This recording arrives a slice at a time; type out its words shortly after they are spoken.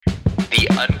The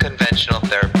Unconventional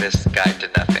Therapist's Guide to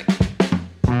Nothing.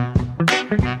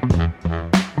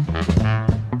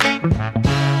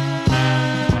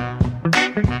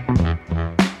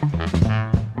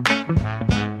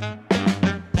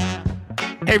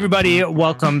 Hey everybody,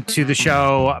 welcome to the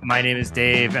show. My name is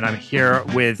Dave and I'm here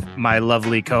with my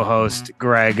lovely co-host,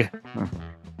 Greg.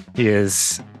 He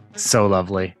is so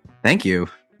lovely. Thank you.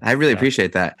 I really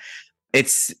appreciate that. It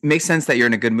makes sense that you're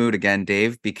in a good mood again,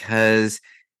 Dave, because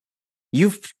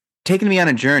you've taken me on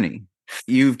a journey.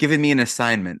 You've given me an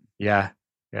assignment. Yeah.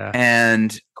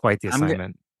 And quite the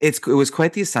assignment. It was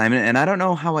quite the assignment, and I don't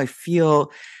know how I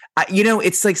feel.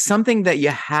 It's like something that you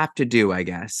have to do, I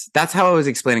guess. That's how I was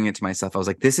explaining it to myself. I was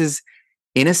like, this is,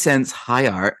 in a sense, high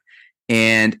art,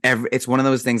 and it's one of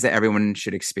those things that everyone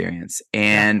should experience.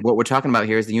 And what we're talking about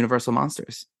here is the Universal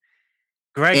Monsters.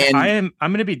 Greg, I'm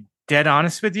going to be dead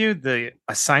honest with you. The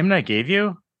assignment I gave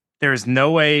you, there is no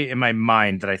way in my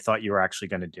mind that I thought you were actually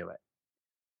going to do it.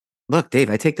 Look, Dave,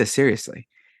 I take this seriously.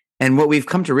 And what we've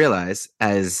come to realize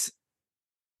as,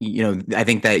 I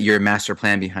think that your master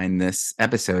plan behind this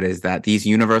episode is that these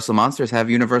universal monsters have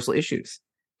universal issues.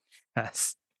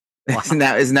 Yes. Wow. Isn't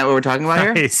that what we're talking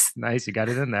about here? Nice. You got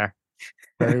it in there.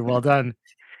 Very well done.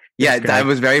 Yeah, I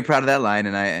was very proud of that line,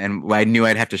 and I knew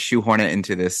I'd have to shoehorn it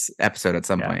into this episode at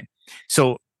some point.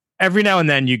 So every now and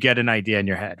then you get an idea in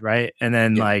your head, right? And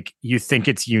then you think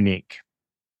it's unique.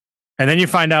 And then you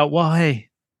find out, well, hey,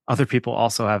 other people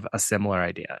also have a similar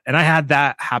idea. And I had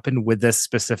that happen with this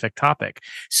specific topic.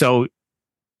 So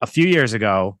a few years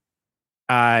ago,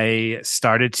 I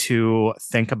started to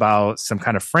think about some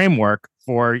kind of framework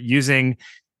for using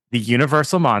the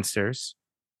universal monsters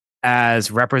as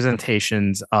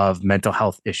representations of mental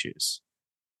health issues.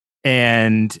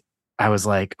 And I was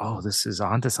like, oh, this is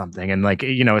onto something. And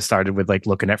it started with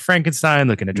looking at Frankenstein,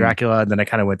 looking at Dracula. And then I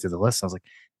kind of went through the list. I was like,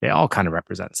 they all kind of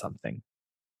represent something.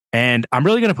 And I'm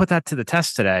really going to put that to the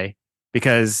test today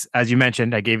because, as you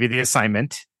mentioned, I gave you the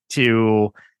assignment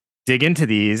to dig into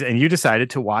these, and you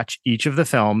decided to watch each of the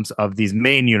films of these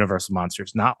main Universal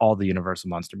monsters, not all the Universal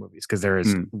monster movies, because there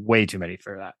is way too many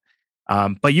for that.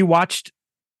 But you watched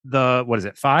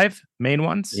the, 5 main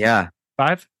ones? Yeah.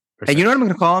 5? And you know what I'm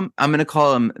going to call them? I'm going to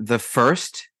call them the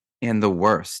first and the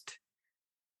worst.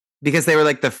 Because they were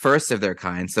like the first of their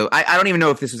kind. So I don't even know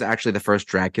if this was actually the first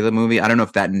Dracula movie. I don't know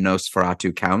if that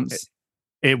Nosferatu counts.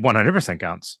 It 100%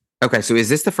 counts. Okay, so is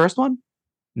this the first one?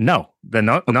 No, the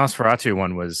Nosferatu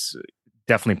one was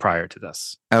definitely prior to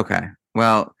this. Okay,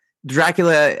 well,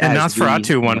 Dracula. The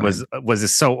Nosferatu one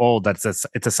was so old that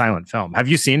it's a silent film. Have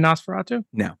you seen Nosferatu?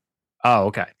 No. Oh,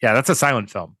 okay. Yeah, that's a silent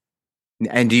film.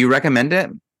 And do you recommend it?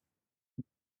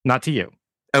 Not to you.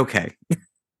 Okay.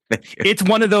 It's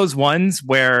one of those ones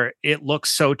where it looks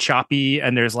so choppy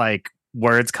and there's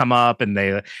words come up and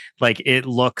they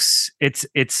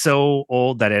it's so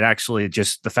old that it actually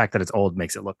just the fact that it's old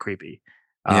makes it look creepy.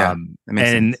 That makes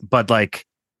sense. But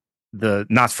the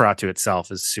Nosferatu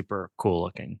itself is super cool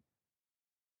looking.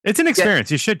 It's an experience.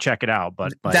 You should check it out.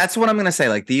 But that's what I'm gonna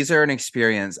say. These are an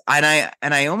experience, and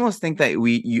I almost think that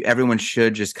everyone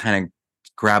should just kind of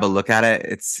grab a look at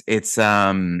it. It's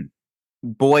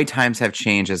boy, times have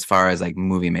changed as far as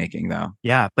movie making, though.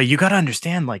 Yeah, but you got to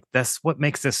understand, that's what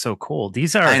makes this so cool.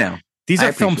 These are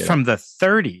films from the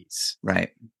 30s,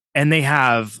 right? And they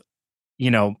have,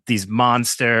 these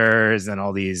monsters and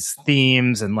all these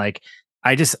themes, and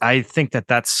I think that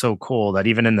that's so cool that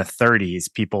even in the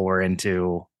 30s, people were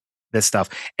into this stuff,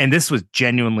 and this was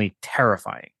genuinely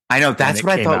terrifying. I know, that's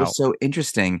what I thought was so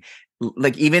interesting.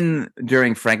 Even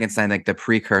during Frankenstein, the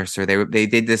precursor, they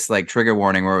did this trigger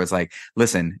warning where it was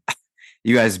listen,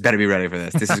 you guys better be ready for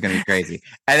this. This is going to be crazy.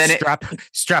 And then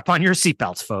strap on your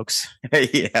seatbelts, folks.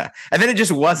 Yeah. And then it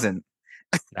just wasn't.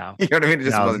 No. You know what I mean? It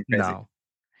just wasn't crazy. No.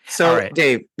 So, right.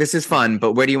 Dave, this is fun,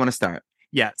 but where do you want to start?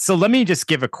 Yeah. So let me just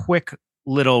give a quick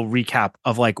little recap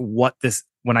of what this,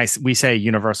 when we say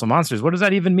Universal Monsters, what does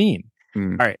that even mean? All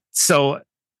right. So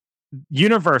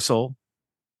Universal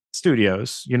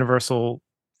Studios, Universal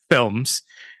Films,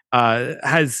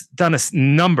 has done a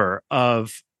number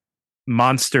of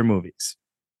monster movies.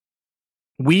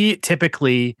 We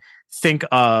typically think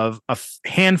of a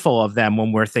handful of them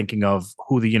when we're thinking of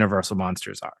who the Universal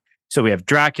monsters are. So we have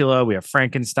Dracula, we have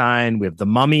Frankenstein, we have the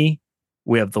Mummy,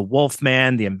 we have the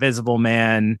Wolfman, the Invisible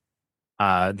Man,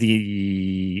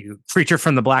 the Creature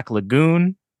from the Black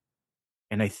Lagoon.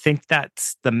 And I think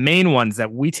that's the main ones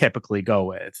that we typically go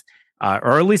with.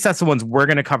 Or at least that's the ones we're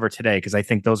going to cover today, because I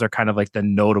think those are kind of the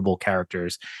notable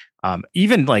characters.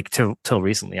 Even till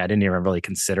recently, I didn't even really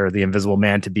consider the Invisible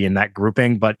Man to be in that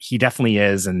grouping, but he definitely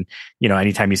is. And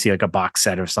anytime you see a box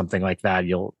set or something like that,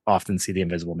 you'll often see the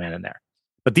Invisible Man in there.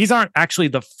 But these aren't actually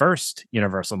the first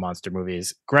Universal monster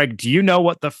movies. Greg, do you know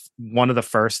what one of the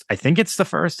first? I think it's the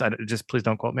first. Just please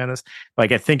don't quote me on this.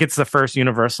 Like I think it's the first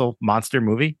Universal monster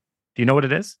movie. Do you know what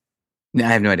it is? No, I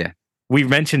have no idea. We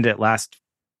mentioned it last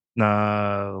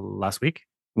week.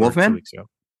 Wolfman? 2 weeks ago.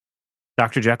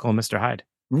 Dr. Jekyll and Mr. Hyde.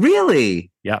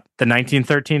 Really? Yep. The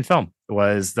 1913 film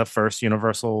was the first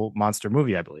Universal monster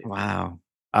movie, I believe. Wow.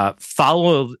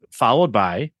 Followed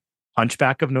by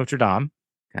Hunchback of Notre Dame.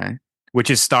 Okay. Which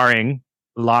is starring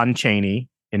Lon Chaney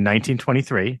in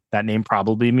 1923. That name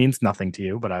probably means nothing to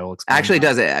you, but I will explain. Actually,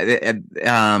 does it?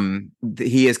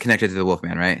 He is connected to the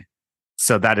Wolfman, right?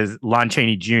 So that is Lon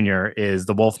Chaney Jr. is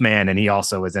the Wolfman, and he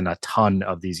also is in a ton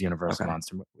of these Universal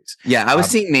monster movies. Yeah, I was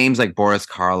seeing names like Boris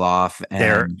Karloff.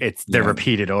 And, they're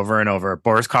repeated over and over.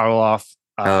 Boris Karloff,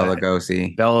 Bela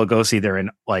Lugosi. They're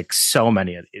in like so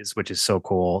many of these, which is so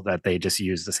cool that they just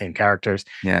use the same characters.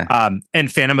 Yeah.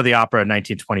 And Phantom of the Opera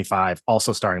 1925,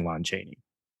 also starring Lon Chaney.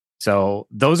 So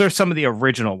those are some of the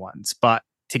original ones. But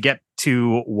to get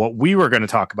to what we were going to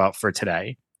talk about for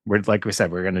today, like we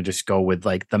said, we're going to just go with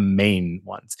like the main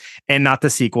ones and not the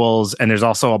sequels. And there's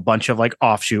also a bunch of like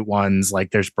offshoot ones,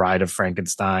 like there's Bride of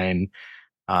Frankenstein,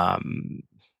 a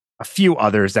few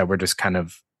others that we're just kind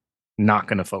of not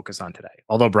going to focus on today.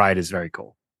 Although Bride is very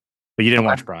cool, but you didn't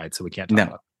watch Bride, so we can't talk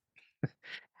about it.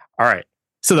 All right.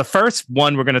 So the first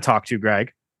one we're going to talk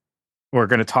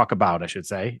about, I should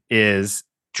say, is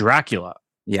Dracula.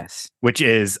 Yes. Which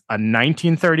is a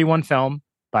 1931 film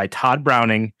by Todd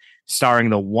Browning, starring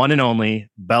the one and only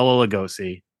Bela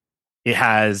Lugosi. It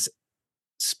has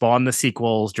spawned the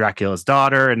sequels Dracula's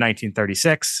Daughter in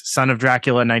 1936, Son of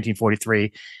Dracula in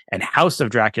 1943, and House of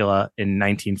Dracula in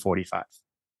 1945.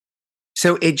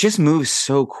 So it just moves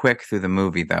so quick through the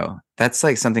movie, though. That's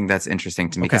like something that's interesting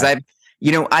to me because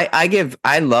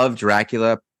I love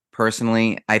Dracula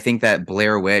personally. I think that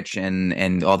Blair Witch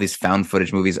and all these found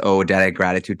footage movies owe a debt of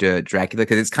gratitude to Dracula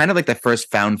because it's kind of like the first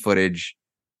found footage.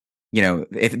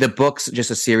 If the book's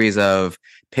just a series of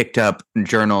picked up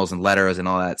journals and letters and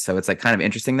all that, so it's like kind of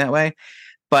interesting that way.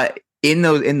 But in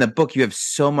the book, you have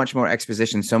so much more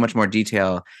exposition, so much more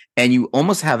detail, and you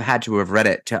almost have had to have read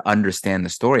it to understand the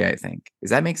story. I think. Does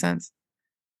that make sense?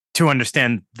 To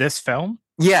understand this film,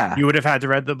 yeah, you would have had to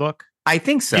read the book. I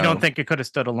think so. You don't think it could have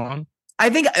stood alone? I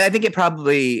think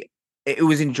it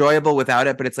was enjoyable without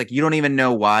it, but it's like you don't even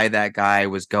know why that guy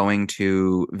was going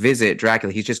to visit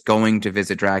Dracula. He's just going to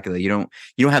visit Dracula. You don't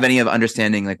have any of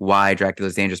understanding like why Dracula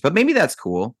is dangerous. But maybe that's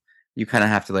cool. You kind of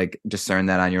have to like discern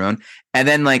that on your own. And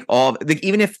then like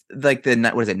even if like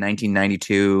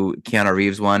 1992 Keanu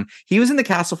Reeves one, he was in the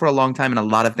castle for a long time and a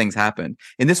lot of things happened.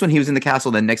 In this one, he was in the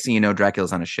castle. Then next thing you know,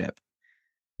 Dracula's on a ship.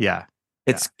 Yeah.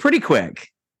 It's pretty quick.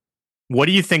 What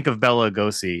do you think of Bela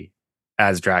Lugosi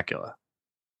as Dracula?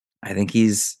 I think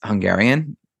he's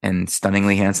Hungarian and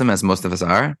stunningly handsome, as most of us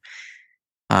are.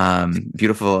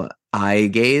 Beautiful eye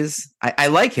gaze. I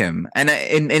like him, and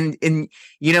in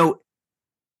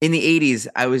the 80s,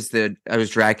 I was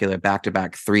Dracula back to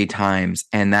back 3 times,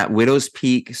 and that widow's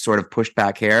peak sort of pushed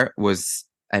back hair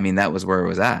that was where it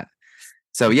was at.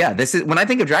 So yeah, this is when I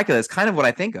think of Dracula, it's kind of what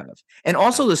I think of, and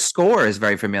also the score is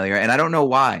very familiar, and I don't know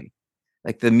why.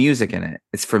 Like the music in it,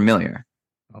 it's familiar.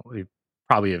 Well,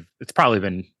 it's probably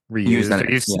been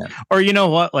reused. Or you know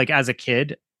what? Like as a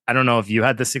kid, I don't know if you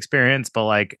had this experience, but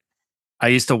like I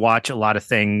used to watch a lot of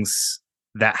things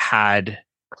that had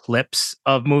clips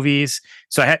of movies.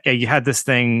 So you had this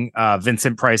thing,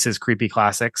 Vincent Price's Creepy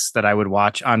Classics, that I would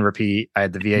watch on repeat. I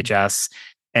had the VHS,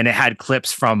 and it had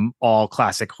clips from all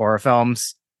classic horror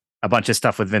films, a bunch of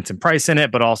stuff with Vincent Price in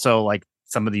it, but also like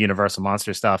some of the Universal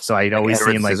monster stuff. So I'd always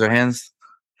seen like Scissorhands.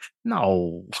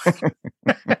 No, I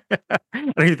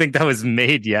don't even think that was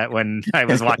made yet when I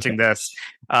was watching this.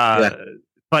 But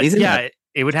yeah,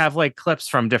 it would have like clips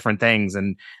from different things.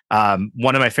 And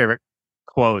one of my favorite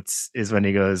quotes is when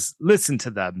he goes, "Listen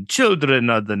to them, children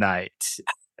of the night."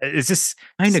 It's just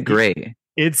kind of great.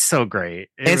 It's so great.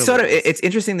 It's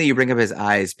interesting that you bring up his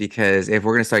eyes, because if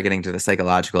we're going to start getting to the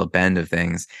psychological bend of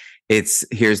things,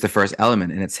 here's the first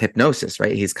element, and it's hypnosis,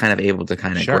 right? He's kind of able to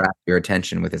kind of grab your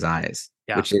attention with his eyes,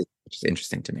 which is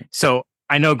interesting to me. So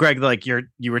I know, Greg, like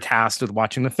you were tasked with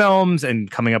watching the films and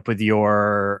coming up with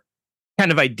your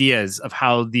kind of ideas of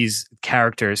how these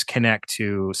characters connect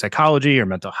to psychology or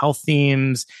mental health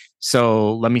themes.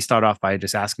 So let me start off by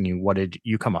just asking you, what did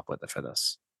you come up with for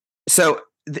this? So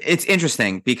it's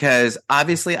interesting because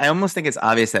obviously I almost think it's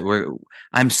obvious that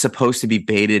I'm supposed to be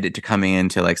baited to coming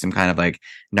into like some kind of like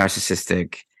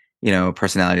narcissistic,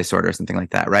 personality disorder or something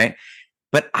like that. Right.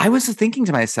 But I was thinking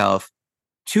to myself,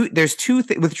 there's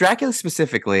with Dracula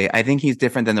specifically. I think he's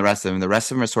different than the rest of them. The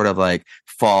rest of them are sort of like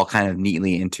fall kind of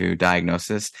neatly into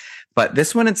diagnosis, but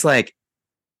this one, it's like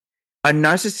a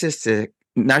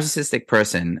narcissistic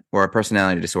person or a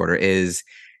personality disorder is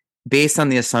based on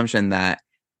the assumption that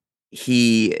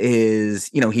he is,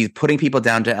 he's putting people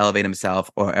down to elevate himself,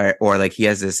 or like he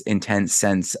has this intense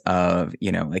sense of,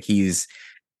 like he's,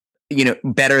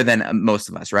 better than most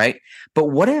of us, right? But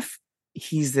what if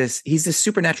he's this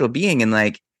supernatural being, and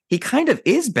like he kind of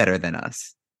is better than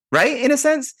us, right? In a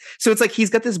sense. So it's like he's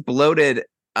got this bloated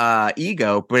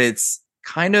ego, but it's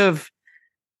kind of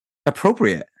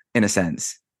appropriate in a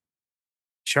sense.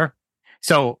 Sure.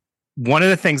 So one of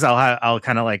the things I'll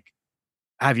kind of like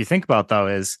have you think about, though,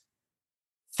 is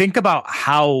think about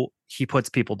how he puts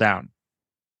people down.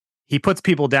 He puts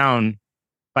people down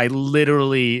by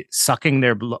literally sucking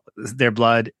their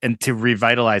blood and to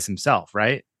revitalize himself,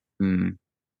 right?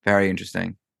 Very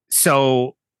interesting.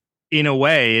 So in a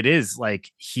way, it is like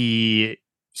he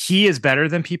is better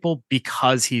than people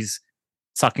because he's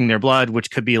sucking their blood,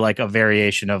 which could be like a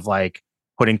variation of like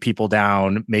putting people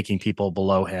down, making people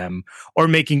below him, or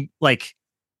making like,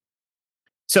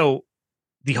 so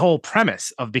the whole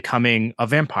premise of becoming a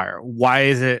vampire, why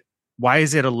is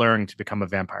it alluring to become a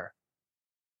vampire?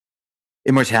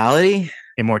 Immortality.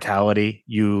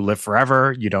 You live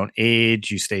forever. You don't age.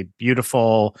 You stay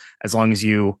beautiful. As long as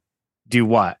you do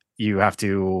what? You have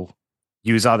to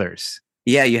use others.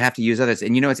 Yeah, you have to use others.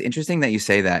 And it's interesting that you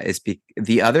say that. Is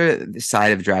the other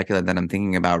side of Dracula that I'm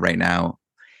thinking about right now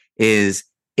is,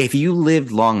 if you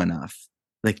live long enough,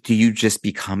 like, do you just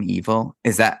become evil?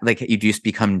 Is that like you just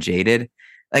become jaded?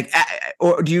 Like,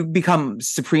 or do you become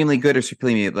supremely good or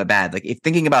supremely bad? Like, if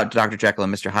thinking about Dr. Jekyll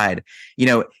and Mr. Hyde,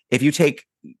 if you take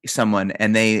someone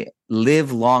and they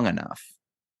live long enough,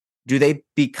 do they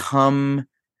become,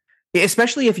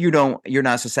 especially if you're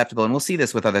not susceptible, and we'll see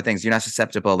this with other things, you're not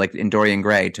susceptible, like in Dorian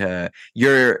Gray, to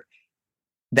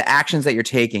the actions that you're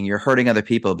taking, you're hurting other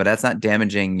people, but that's not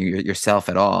damaging yourself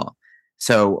at all.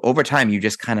 So over time, you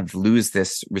just kind of lose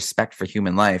this respect for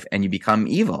human life and you become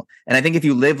evil. And I think if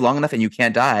you live long enough and you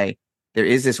can't die, there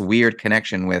is this weird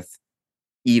connection with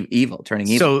evil, turning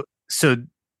evil. So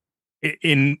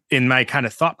in my kind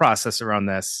of thought process around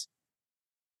this,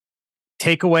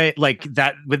 take away like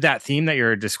that with that theme that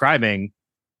you're describing,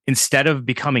 instead of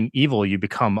becoming evil, you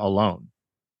become alone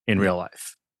in real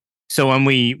life. So when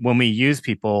we use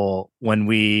people, when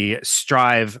we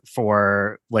strive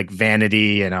for like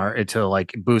vanity and to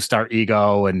like boost our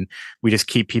ego, and we just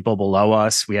keep people below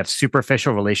us, we have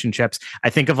superficial relationships. I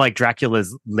think of like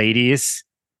Dracula's ladies,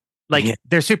 like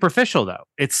they're superficial though.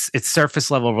 It's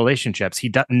surface level relationships.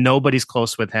 Nobody's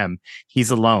close with him. He's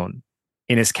alone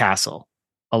in his castle,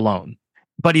 alone.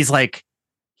 But he's like,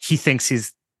 he thinks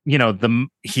he's,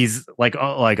 he's like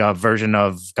a version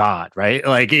of God, right?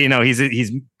 Like,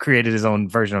 he's created his own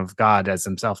version of God as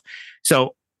himself.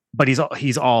 So, but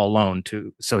he's all alone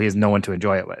too. So he has no one to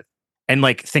enjoy it with. And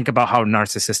like, think about how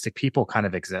narcissistic people kind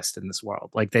of exist in this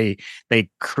world. Like they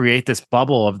create this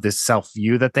bubble of this self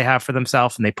view that they have for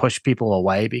themselves, and they push people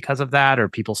away because of that, or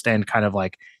people stand kind of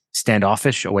like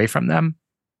standoffish away from them,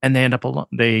 and they end up alone.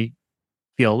 They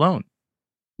feel alone.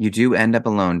 You do end up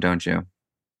alone, don't you?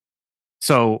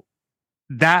 So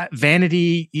that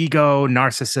vanity, ego,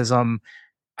 narcissism,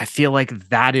 I feel like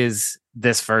that is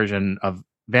this version of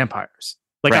vampires.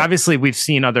 Like, right. Obviously we've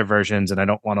seen other versions, and I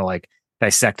don't want to like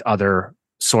dissect other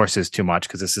sources too much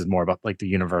because this is more about like the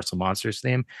Universal Monsters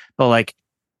theme. But like,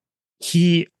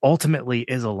 he ultimately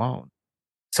is alone.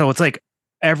 So it's like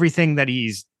everything that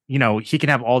he's, he can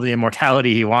have all the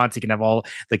immortality he wants. He can have all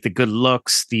like the good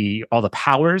looks, all the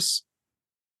powers,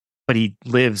 but he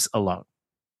lives alone.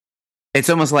 It's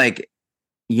almost like,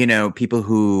 people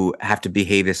who have to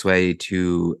behave this way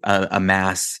to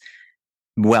amass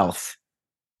wealth,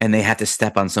 and they have to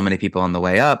step on so many people on the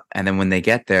way up. And then when they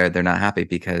get there, they're not happy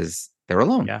because they're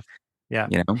alone. Yeah.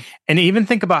 And even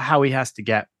think about how he has to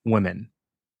get women.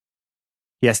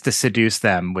 He has to seduce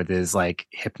them with his like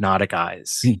hypnotic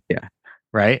eyes. Yeah.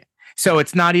 Right. So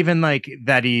it's not even like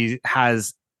that he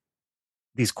has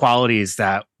these qualities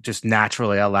that just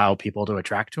naturally allow people to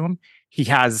attract to him. He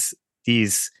has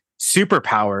these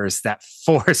superpowers that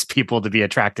force people to be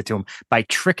attracted to him by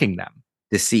tricking them.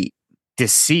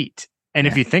 Deceit. And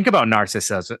if you think about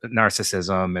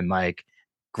narcissism and like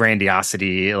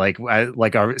grandiosity, like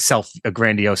a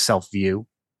grandiose self view,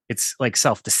 it's like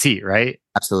self deceit, right?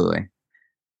 Absolutely.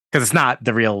 Because it's not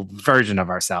the real version of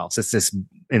ourselves. It's this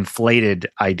inflated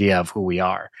idea of who we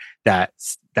are that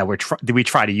we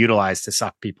try to utilize to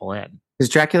suck people in. Because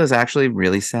Dracula's actually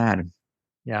really sad.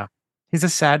 Yeah. He's a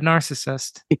sad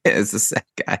narcissist. He is a sad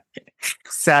guy.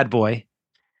 Sad boy.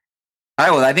 All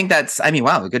right. Well, I think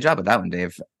wow, good job with that one,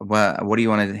 Dave. What do you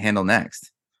want to handle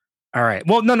next? All right.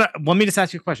 Well, no. Let me just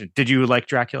ask you a question. Did you like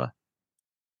Dracula?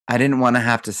 I didn't want to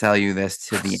have to sell you this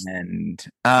to the end.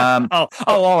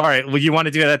 All right. Well, you want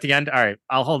to do it at the end? All right.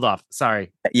 I'll hold off.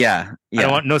 Sorry. Yeah. I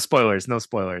don't want no spoilers. No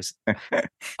spoilers.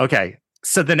 Okay.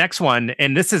 So the next one,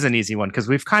 and this is an easy one because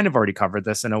we've kind of already covered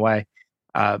this in a way.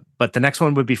 But the next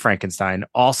one would be Frankenstein,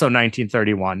 also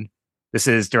 1931. This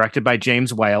is directed by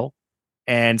James Whale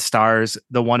and stars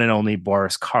the one and only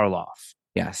Boris Karloff.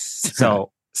 Yes.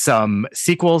 So some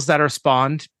sequels that are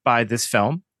spawned by this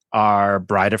film are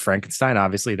Bride of Frankenstein.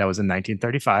 Obviously, that was in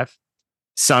 1935.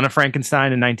 Son of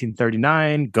Frankenstein in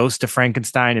 1939. Ghost of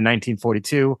Frankenstein in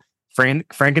 1942.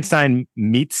 Frankenstein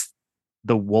meets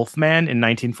the Wolfman in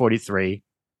 1943.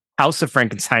 House of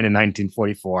Frankenstein in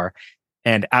 1944.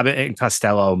 And Abbott and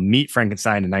Costello meet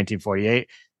Frankenstein in 1948.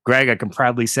 Greg, I can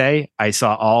proudly say I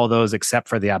saw all those except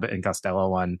for the Abbott and Costello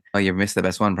one. Oh, you missed the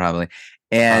best one probably.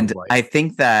 And I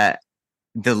think that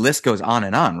the list goes on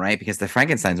and on, right? Because the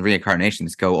Frankenstein's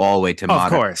reincarnations go all the way to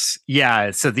modern. Of course.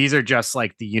 Yeah. So these are just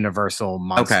like the Universal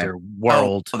Monster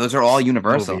World. Oh, those are all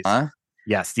Universal, movies. huh?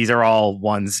 Yes. These are all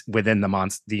ones within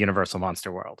the Universal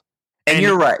Monster World. And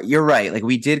you're right. You're right. Like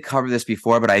we did cover this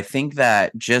before, but I think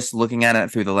that just looking at it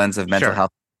through the lens of mental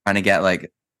health, trying to get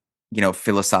like,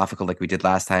 philosophical like we did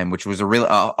last time, which was a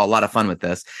lot of fun with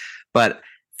this. But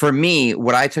for me,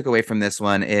 what I took away from this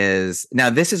one is now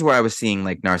this is where I was seeing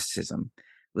like narcissism,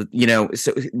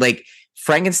 so like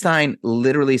Frankenstein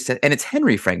literally said, and it's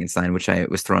Henry Frankenstein, which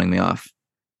was throwing me off.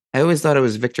 I always thought it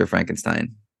was Victor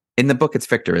Frankenstein. In the book, it's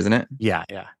Victor, isn't it? Yeah.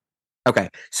 Yeah. Okay.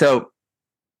 So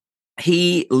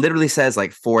he literally says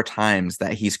like 4 times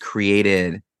that he's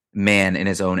created man in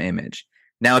his own image.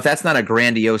 Now, if that's not a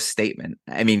grandiose statement,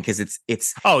 I mean, because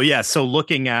it's. Oh yeah. So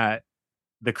looking at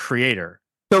the creator.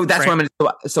 So that's what I'm going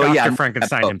to. So Dr.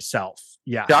 Frankenstein himself.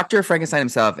 Yeah. Dr. Frankenstein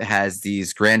himself has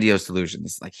these grandiose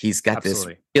delusions. Like he's got this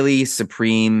really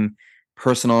supreme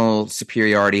personal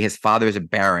superiority. His father is a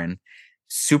baron,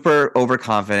 super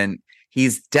overconfident.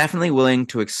 He's definitely willing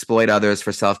to exploit others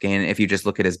for self-gain. If you just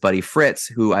look at his buddy Fritz,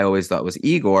 who I always thought was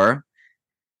Igor,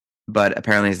 but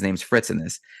apparently his name's Fritz in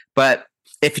this. But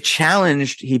if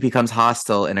challenged, he becomes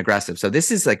hostile and aggressive. So this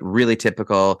is like really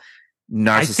typical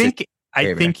narcissistic.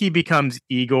 I think he becomes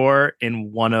Igor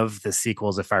in one of the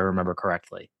sequels, if I remember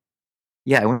correctly.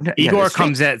 Yeah, Igor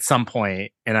comes at some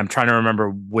point, and I'm trying to remember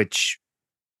which.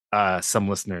 Some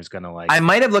listeners gonna like. I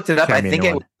might have looked it up. I think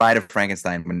it was Bride of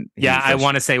Frankenstein. I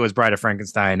want to say it was Bride of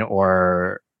Frankenstein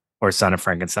or Son of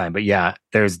Frankenstein, but yeah,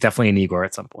 there's definitely an Igor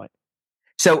at some point.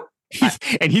 So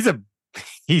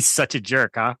he's such a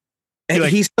jerk, huh?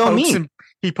 He's so mean.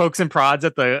 He pokes and prods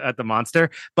at the monster,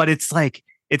 but it's like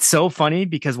it's so funny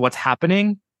because what's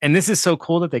happening, and this is so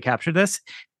cool that they captured this.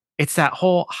 It's that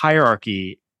whole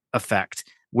hierarchy effect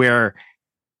where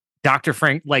Dr.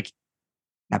 Frank, like.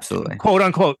 Absolutely. Quote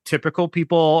unquote, typical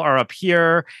people are up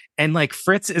here. And like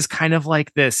Fritz is kind of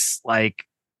like this like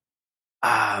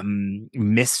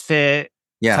misfit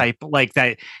type, like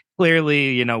that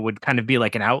clearly, would kind of be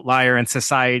like an outlier in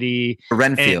society.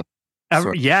 Renfield.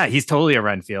 Yeah, he's totally a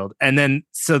Renfield. And then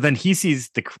he sees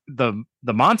the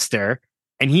monster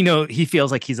and he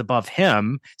feels like he's above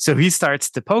him. So he starts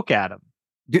to poke at him.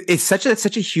 It's such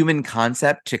a human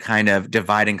concept to kind of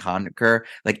divide and conquer,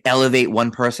 like elevate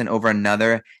one person over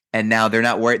another. And now they're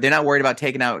not worried about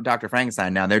taking out Dr.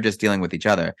 Frankenstein. Now they're just dealing with each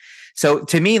other. So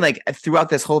to me, like throughout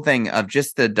this whole thing of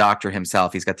just the doctor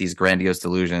himself, he's got these grandiose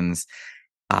delusions.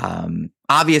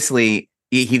 Obviously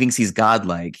he thinks he's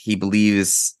godlike. He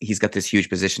believes he's got this huge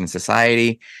position in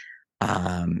society.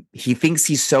 He thinks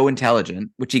he's so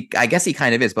intelligent, which I guess he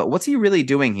kind of is, but what's he really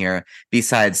doing here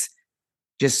besides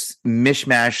just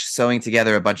mishmash sewing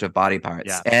together a bunch of body parts?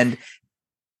 Yeah. And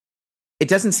it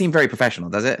doesn't seem very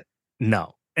professional, does it?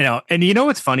 No. And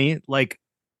what's funny? Like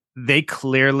they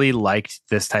clearly liked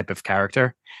this type of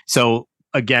character. So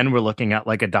again, we're looking at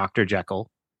like a Dr. Jekyll.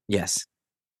 Yes.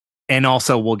 And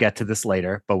also we'll get to this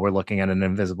later, but we're looking at an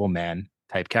Invisible Man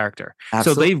type character.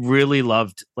 Absolutely. So they really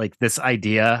loved like this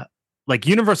idea. Like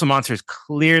Universal Monsters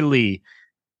clearly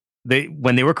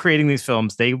when they were creating these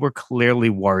films, they were clearly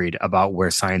worried about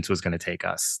where science was going to take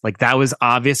us. Like that was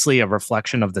obviously a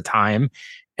reflection of the time.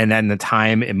 And then the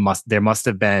time there must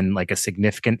have been like a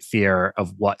significant fear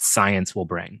of what science will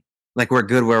bring. Like we're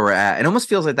good where we're at. It almost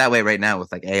feels like that way right now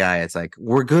with like AI. It's like,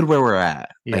 we're good where we're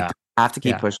at. Yeah. Like have to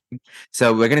keep pushing.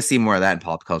 So we're going to see more of that in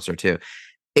pop culture too.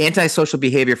 Antisocial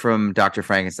behavior from Dr.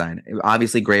 Frankenstein,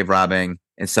 obviously grave robbing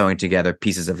and sewing together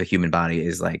pieces of a human body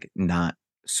is like not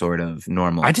sort of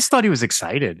normal. I just thought he was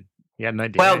excited. He had an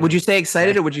idea. Well, would you say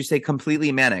excited or would you say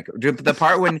completely manic? The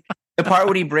part when The part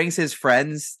when he brings his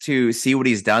friends to see what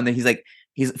he's done, then he's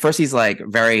like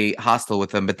very hostile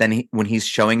with them, but then when he's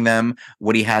showing them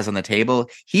what he has on the table,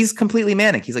 he's completely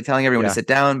manic. He's like telling everyone to sit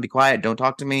down, be quiet, don't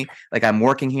talk to me, like I'm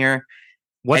working here.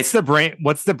 What's the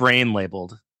brain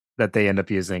labeled that they end up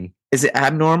using? Is it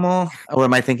abnormal, or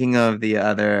am I thinking of the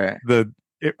other?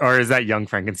 Or is that Young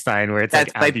Frankenstein where it's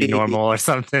like abnormal or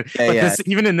something? Yeah, but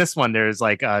even in this one, there's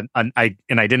like I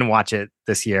didn't watch it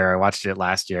this year. I watched it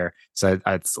last year, so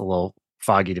it's a little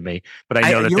foggy to me. But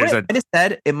I know that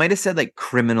there's it might have said like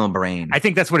criminal brain. I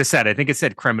think that's what it said. I think it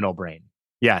said criminal brain.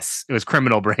 Yes, it was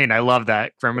criminal brain. I love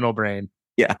that, criminal brain.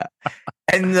 Yeah.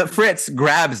 And the Fritz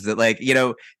grabs it, like,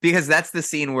 because that's the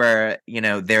scene where,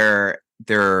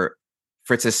 they're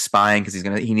Fritz is spying because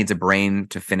he needs a brain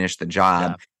to finish the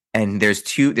job. Yeah. And there's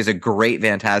a great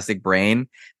fantastic brain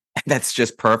that's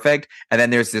just perfect. And then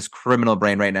there's this criminal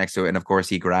brain right next to it. And of course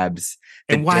he grabs.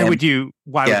 And why would you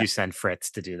send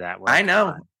Fritz to do that? I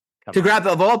know. Grab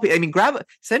of all people. I mean,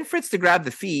 send Fritz to grab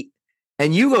the feet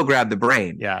and you go grab the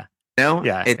brain. Yeah. No?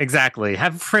 Yeah, exactly.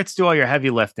 Have Fritz do all your heavy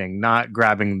lifting, not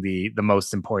grabbing the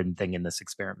most important thing in this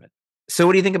experiment. So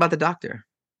what do you think about the doctor?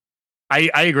 I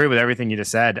agree with everything you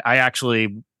just said. I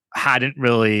actually hadn't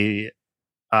really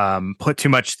put too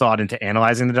much thought into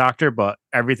analyzing the doctor, but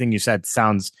everything you said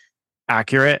sounds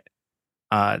accurate.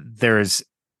 There's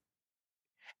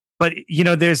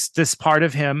this part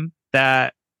of him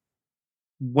that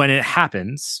when it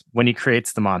happens, when he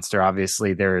creates the monster,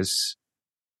 obviously there's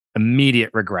immediate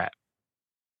regret.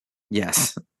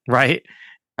 Yes. Right?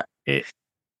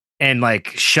 And like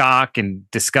shock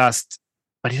and disgust,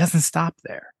 but he doesn't stop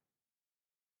there.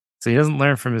 So he doesn't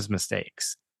learn from his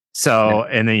mistakes. So,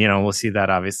 and then, we'll see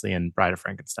that obviously in Bride of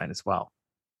Frankenstein as well.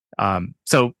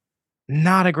 So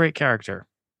not a great character.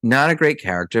 Not a great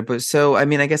character, but so, I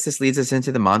mean, I guess this leads us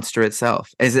into the monster itself.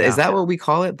 Is that what we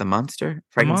call it? The monster?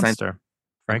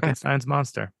 Frankenstein's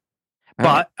monster.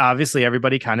 But obviously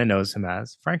everybody kind of knows him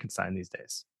as Frankenstein these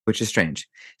days. Which is strange.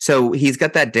 So he's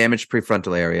got that damaged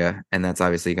prefrontal area, and that's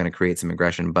obviously going to create some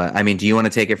aggression. But I mean, do you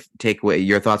want to take what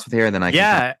your thoughts with here? And then I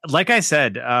can like I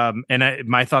said,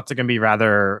 my thoughts are going to be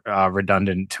rather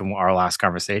redundant to our last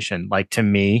conversation. Like, to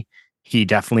me, he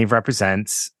definitely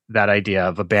represents that idea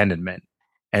of abandonment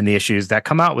and the issues that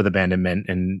come out with abandonment.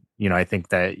 And I think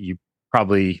that you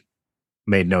probably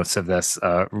made notes of this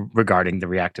regarding the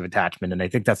reactive attachment, and I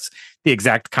think that's the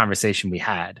exact conversation we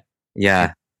had.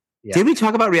 Yeah. Did we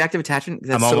talk about reactive attachment?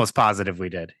 I'm almost positive we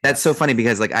did. That's so funny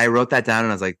because like I wrote that down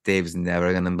and I was like, Dave's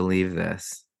never gonna believe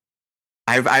this.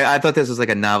 I thought this was like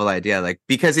a novel idea, like,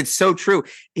 because it's so true.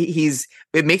 It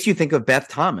makes you think of Beth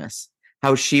Thomas,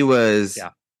 how she was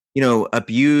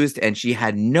abused and she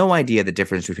had no idea the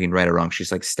difference between right or wrong.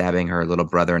 She's like stabbing her little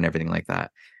brother and everything like that.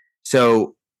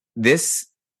 So this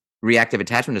reactive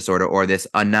attachment disorder, or this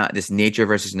nature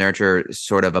versus nurture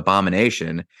sort of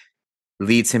abomination,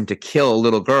 leads him to kill a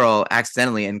little girl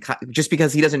accidentally, and just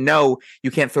because he doesn't know you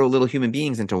can't throw little human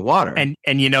beings into water. And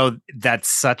that's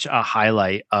such a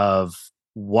highlight of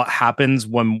what happens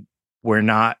when we're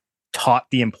not taught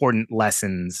the important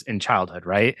lessons in childhood,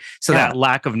 right? So that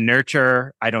lack of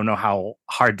nurture, I don't know how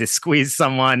hard to squeeze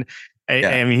someone.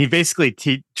 I mean, he basically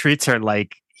treats her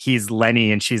like he's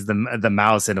Lenny and she's the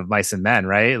mouse in Of Mice and Men,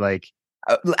 right? Like,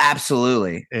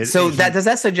 absolutely. Does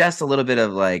that suggest a little bit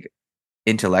of like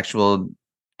intellectual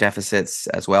deficits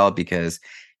as well, because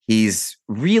he's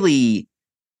really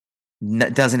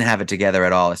doesn't have it together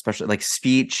at all, especially like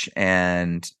speech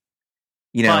and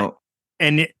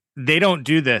they don't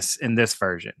do this in this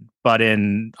version, but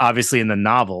obviously in the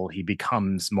novel he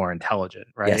becomes more intelligent,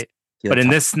 right? Yes, but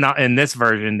in this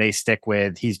version they stick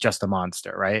with he's just a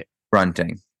monster, right?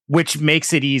 Grunting, which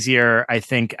makes it easier, I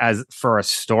think, as for a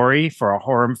story, for a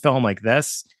horror film like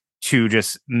this, to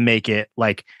just make it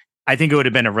like, I think it would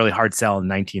have been a really hard sell in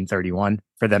 1931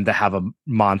 for them to have a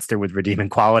monster with redeeming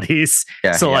qualities.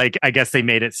 Like, I guess they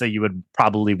made it so you would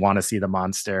probably want to see the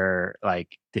monster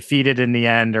like defeated in the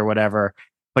end or whatever.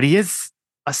 But he is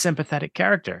a sympathetic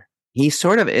character. He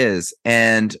sort of is.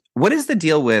 And what is the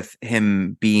deal with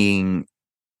him being,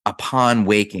 upon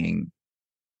waking,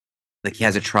 like he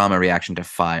has a trauma reaction to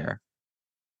fire?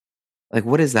 Like,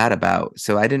 what is that about?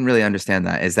 So I didn't really understand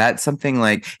that. Is that something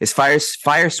like, is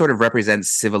fire sort of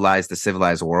represents the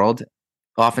civilized world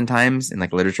oftentimes in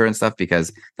like literature and stuff,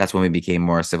 because that's when we became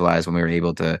more civilized, when we were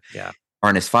able to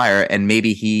harness fire. And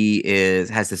maybe he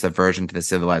has this aversion to the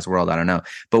civilized world. I don't know.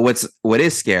 But what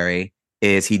is scary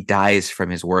is he dies from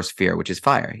his worst fear, which is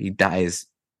fire. He dies.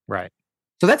 Right.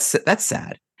 So that's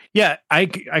sad. Yeah. I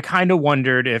kind of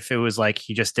wondered if it was like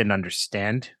he just didn't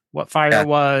understand what fire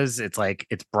was. It's like,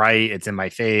 it's bright, it's in my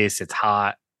face, it's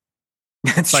hot.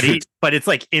 That's but true. but it's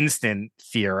like instant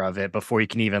fear of it before you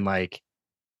can even like,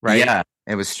 right? Yeah,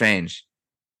 it was strange.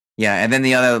 Yeah, and then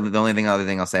the only other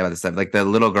thing I'll say about this stuff, like the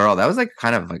little girl, that was like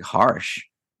kind of like harsh.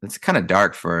 It's kind of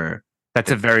dark for. That's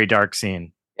a very dark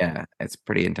scene Yeah, it's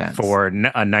pretty intense. for a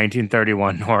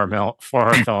 1931 horror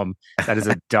film. That is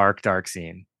a dark, dark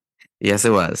scene. Yes,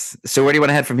 it was. So where do you want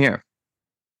to head from here?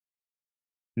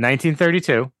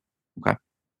 1932. Okay.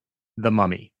 The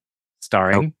Mummy,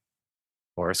 starring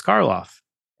Boris Karloff.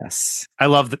 Yes. I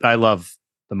love The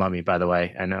Mummy, by the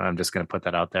way. I know I'm just going to put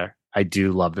that out there. I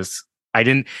do love this. I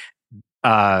didn't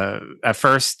at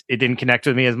first it didn't connect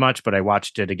with me as much, but I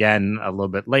watched it again a little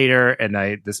bit later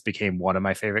and this became one of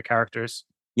my favorite characters.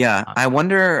 Yeah, I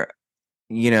wonder,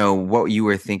 what you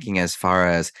were thinking as far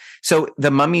as so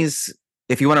the Mummies,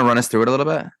 if you want to run us through it a little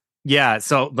bit. Yeah,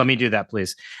 so let me do that,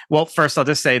 please. Well, first I'll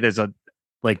just say there's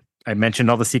I mentioned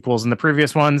all the sequels in the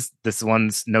previous ones. This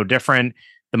one's no different.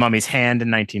 The Mummy's Hand in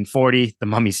 1940, The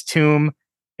Mummy's Tomb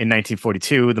in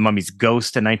 1942, The Mummy's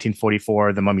Ghost in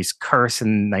 1944, The Mummy's Curse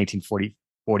in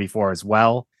 1944 as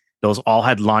well. Those all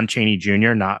had Lon Chaney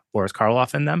Jr., not Boris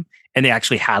Karloff, in them. And they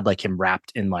actually had like him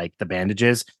wrapped in like the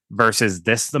bandages versus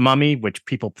this, The Mummy, which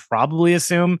people probably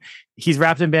assume he's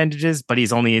wrapped in bandages, but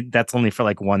that's only for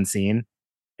like one scene.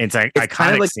 It's an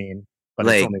iconic like, scene, but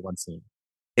it's only one scene.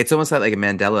 It's almost like a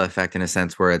Mandela effect in a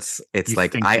sense where it's you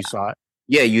like think you saw it.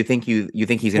 Yeah, you think he's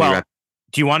gonna be wrapped.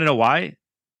 Do you want to know why?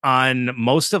 On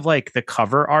most of like the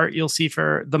cover art you'll see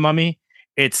for The Mummy,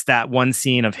 it's that one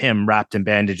scene of him wrapped in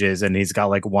bandages and he's got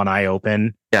like one eye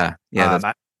open. Yeah.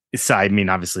 I mean,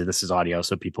 obviously this is audio,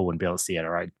 so people wouldn't be able to see it,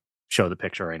 or I'd show the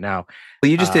picture right now. Well,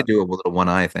 you just did do a little one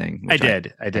eye thing. I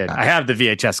did. I have the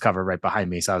VHS cover right behind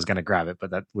me, so I was going to grab it,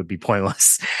 but that would be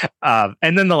pointless. And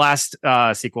then the last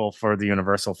sequel for the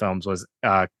Universal films was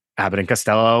Abbott and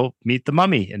Costello Meet the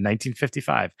Mummy in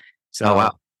 1955. So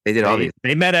wow. They did all these.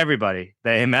 They met everybody.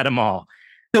 They met them all.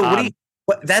 So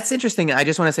that's interesting. I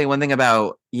just want to say one thing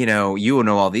about, you know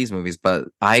all these movies, but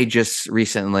I just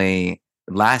recently,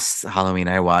 last Halloween,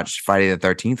 I watched Friday the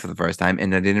 13th for the first time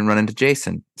and I didn't run into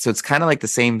Jason. So it's kind of like the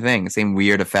same thing, same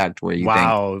weird effect where you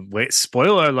think. Wait,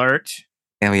 spoiler alert.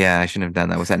 Oh yeah, I shouldn't have done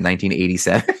that. Was that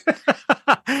 1987?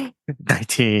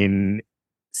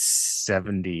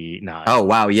 1979. Oh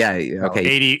wow, yeah. Okay.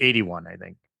 81, I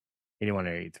think. 81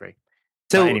 or 83.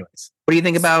 So anyways, what do you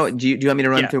think about, do you want me to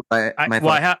run through my I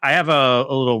have a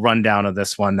little rundown of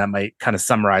this one that might kind of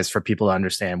summarize for people to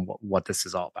understand what this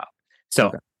is all about.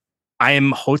 So I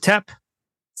am Hotep's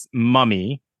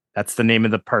mummy. That's the name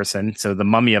of the person. So the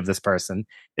mummy of this person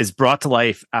is brought to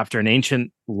life after an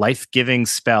ancient life-giving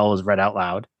spell is read out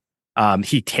loud. When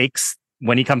he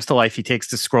comes to life, he takes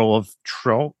the scroll of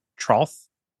Troth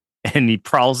and he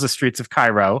prowls the streets of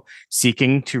Cairo,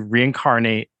 seeking to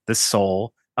reincarnate the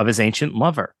soul of his ancient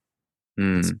lover,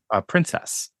 a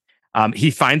princess. He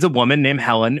finds a woman named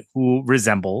Helen who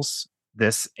resembles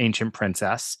this ancient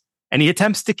princess, and he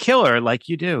attempts to kill her like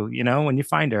you do, when you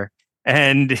find her.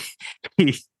 And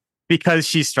because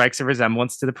she strikes a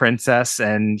resemblance to the princess,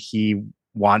 and he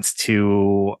wants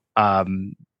to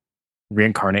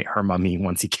reincarnate her mummy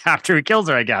once he kills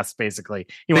her, I guess, basically.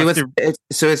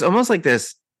 So it's almost like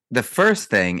this. The first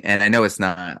thing, and I know it's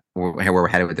not where we're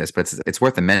headed with this, but it's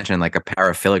worth a mention, like a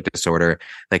paraphilic disorder,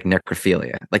 like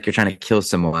necrophilia. Like you're trying to kill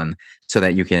someone so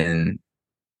that you can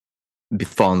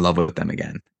fall in love with them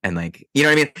again. And like, you know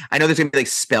what I mean? I know there's going to be like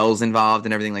spells involved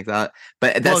and everything like that,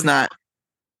 but that's not.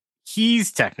 He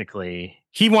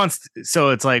wants, so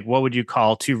it's like, what would you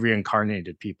call two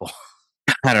reincarnated people?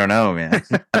 I don't know, man.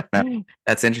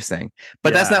 That's interesting,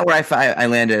 but that's not where I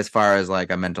landed as far as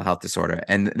like a mental health disorder.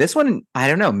 And this one, I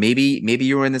don't know. Maybe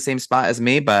you were in the same spot as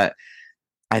me, but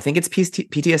I think it's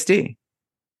PTSD.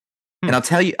 And I'll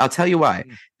tell you why.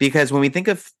 Because when we think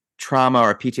of trauma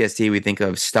or PTSD, we think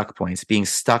of stuck points, being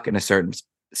stuck in a certain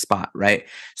spot, right?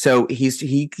 So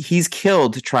he's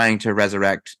killed trying to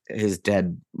resurrect his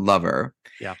dead lover.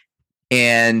 Yeah,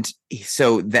 and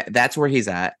so that's where he's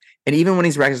at. And even when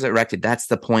he's resurrected, that's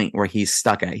the point where he's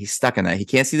stuck at. He's stuck in that. He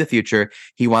can't see the future.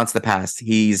 He wants the past.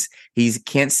 He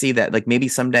can't see that, like, maybe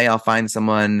someday I'll find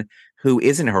someone who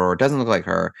isn't her or doesn't look like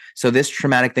her. So this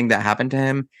traumatic thing that happened to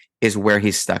him is where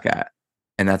he's stuck at.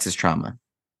 And that's his trauma.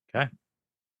 Okay.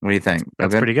 What do you think?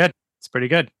 That's pretty good. It's pretty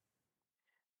good.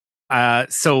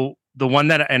 So the one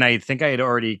that, and I think I had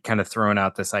already kind of thrown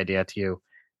out this idea to you,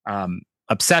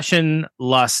 obsession,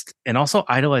 lust, and also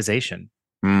idolization.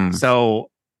 So,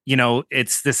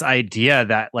 it's this idea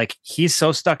that like he's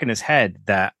so stuck in his head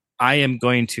that I am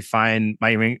going to find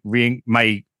my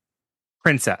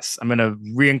princess. I'm going to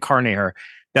reincarnate her,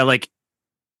 that like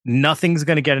nothing's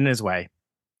going to get in his way.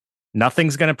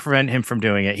 Nothing's going to prevent him from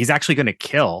doing it. He's actually going to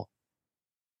kill.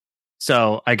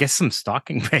 So I guess some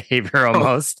stalking behavior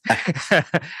almost.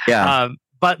 Yeah.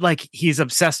 But like he's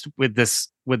obsessed with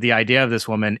the idea of this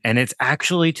woman. And it's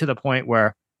actually to the point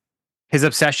where his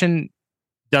obsession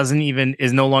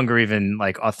is no longer even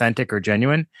like authentic or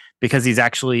genuine, because he's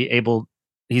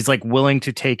like willing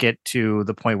to take it to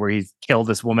the point where he's killed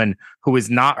this woman who is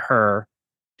not her,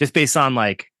 just based on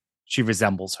like she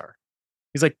resembles her.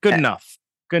 He's like, good enough.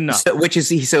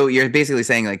 So you're basically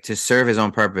saying like to serve his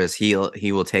own purpose, he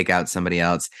will take out somebody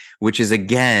else, which is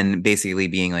again basically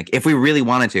being like, if we really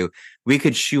wanted to, we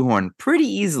could shoehorn pretty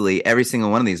easily every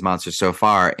single one of these monsters so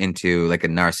far into like a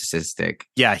narcissistic.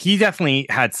 Yeah, he definitely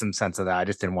had some sense of that. I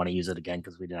just didn't want to use it again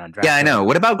because we didn't draft. Yeah, I know.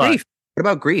 What about grief? What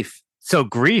about grief? So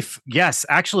grief, yes,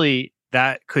 actually,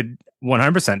 that could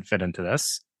 100% fit into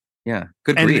this. Yeah,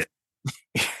 good grief.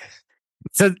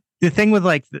 So the thing with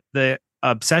like the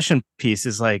obsession piece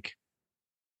is like,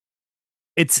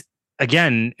 it's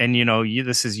again, and you know,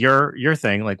 this is your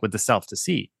thing, like with the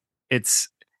self-deceit.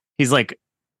 He's like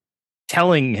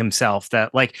telling himself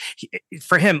that like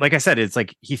for him, like I said, it's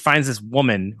like he finds this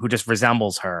woman who just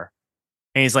resembles her,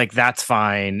 and he's like, that's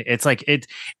fine. It's like the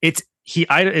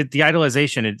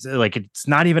idolization. It's like it's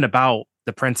not even about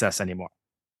the princess anymore.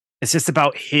 It's just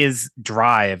about his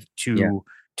drive to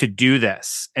do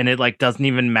this, and it like doesn't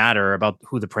even matter about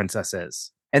who the princess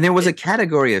is. And there was a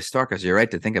category of stalkers, you're right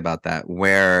to think about that,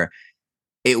 where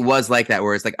it was like that,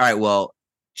 where it's like, all right, well,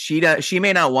 she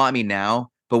may not want me now,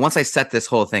 but once I set this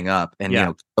whole thing up and you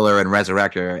know, kill her and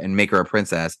resurrect her and make her a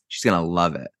princess, she's gonna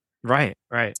love it. Right.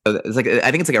 So it's like,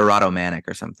 I think it's like erotomanic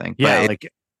or something. Yeah, but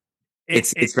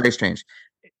it's very strange.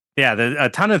 Yeah, there's a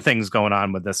ton of things going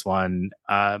on with this one.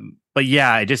 But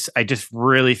yeah, I just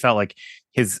really felt like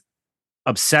his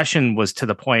obsession was to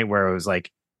the point where it was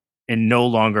like it no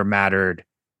longer mattered.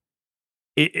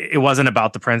 It wasn't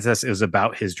about the princess, it was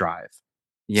about his drive.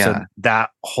 Yeah. So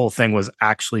that whole thing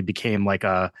became like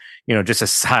a, you know, just a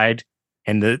side,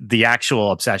 and the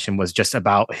actual obsession was just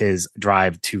about his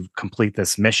drive to complete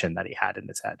this mission that he had in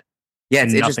his head. Yeah,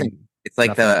 it's interesting. It's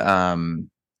like the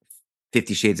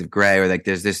 50 Shades of Grey, or like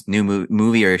there's this new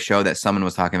movie or a show that someone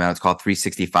was talking about. It's called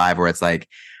 365, where it's like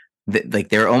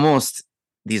they're almost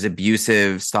these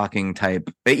abusive stalking type.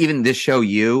 Even this show,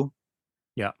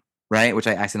 right, which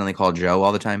I accidentally call Joe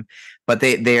all the time, but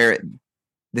they're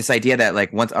this idea that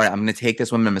like once, all right, I'm going to take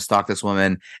this woman, I'm going to stalk this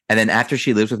woman, and then after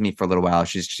she lives with me for a little while,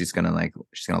 she's gonna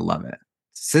love it.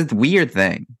 It's a weird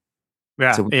thing.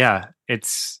 Yeah,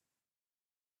 it's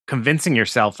convincing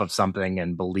yourself of something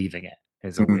and believing it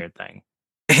is a weird thing.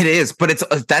 It is, but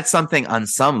that's something on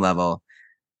some level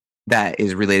that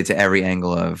is related to every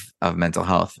angle of mental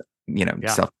health. You know,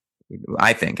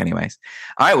 I think, anyways.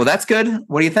 All right, well, that's good.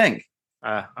 What do you think?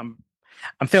 I'm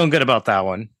feeling good about that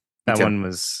one. That one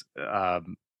was, I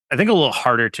think, a little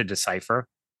harder to decipher.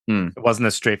 It wasn't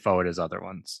as straightforward as other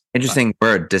ones. Interesting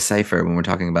word, decipher, when we're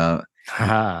talking about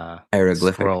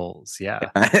hieroglyphic scrolls. Yeah,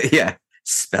 yeah,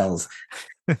 spells.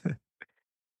 All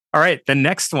right, the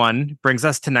next one brings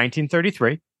us to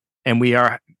 1933, and we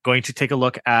are going to take a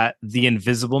look at The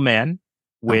Invisible Man,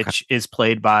 which is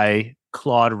played by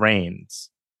Claude Rains,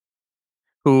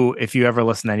 who, if you ever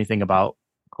listen to anything about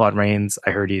Claude Rains,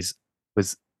 I heard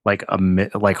was like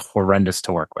horrendous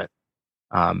to work with.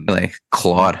 Really?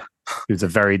 Claude. He was a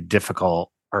very difficult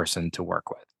person to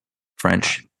work with.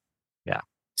 French. Yeah.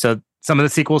 So some of the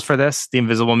sequels for this: The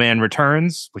Invisible Man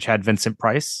Returns, which had Vincent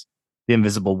Price; The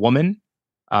Invisible Woman;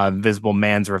 Invisible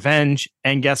Man's Revenge;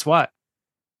 and guess what?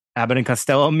 Abbott and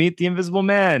Costello meet the Invisible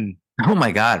Man. Oh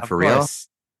my God, for real?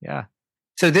 Yeah.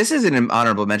 So this is an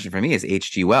honorable mention for me, is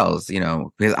H.G. Wells, you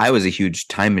know, because I was a huge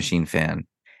Time Machine fan,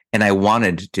 and I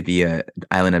wanted to be a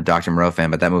Island of Dr. Moreau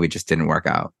fan, but that movie just didn't work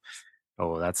out.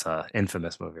 Oh, that's an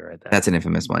infamous movie right there. That's an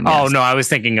infamous one. Oh, yes. no, I was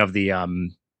thinking of the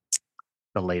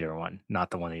later one,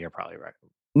 not the one that you're probably right.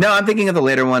 No, I'm thinking of the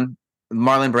later one,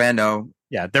 Marlon Brando.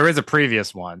 Yeah, there is a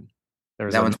previous one.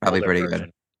 That one's probably pretty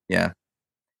good. Yeah.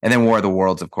 And then War of the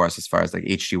Worlds, of course, as far as like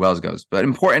H.G. Wells goes, but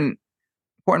important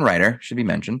writer, should be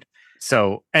mentioned.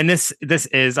 So, and this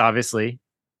is obviously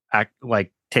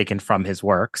like taken from his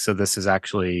work. So this is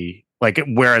actually like,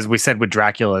 whereas we said with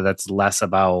Dracula, that's less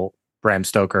about Bram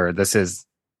Stoker. This is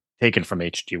taken from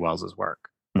H.G. Wells's work.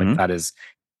 Like that is,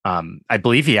 I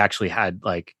believe he actually had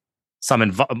like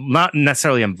some not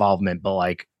necessarily involvement, but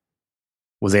like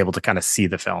was able to kind of see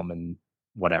the film and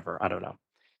whatever. I don't know.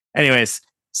 Anyways,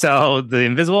 so The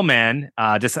Invisible Man,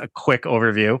 just a quick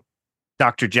overview.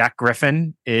 Dr. Jack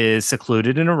Griffin is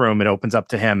secluded in a room. It opens up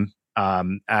to him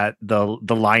at the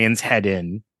Lion's Head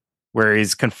Inn, where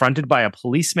he's confronted by a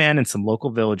policeman and some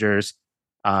local villagers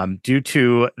due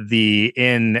to the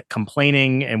inn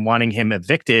complaining and wanting him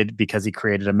evicted because he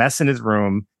created a mess in his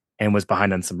room and was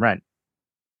behind on some rent.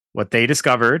 What they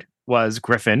discovered was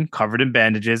Griffin covered in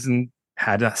bandages and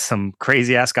had some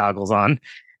crazy ass goggles on.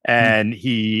 And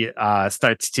he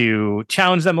starts to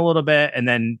challenge them a little bit and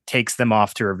then takes them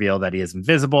off to reveal that he is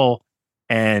invisible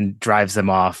and drives them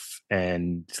off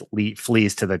and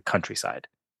flees to the countryside.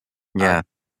 Yeah.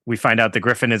 We find out that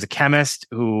Griffin is a chemist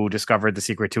who discovered the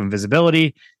secret to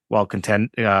invisibility while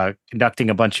conducting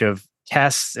a bunch of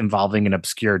tests involving an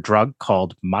obscure drug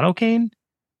called monocaine.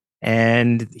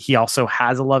 And he also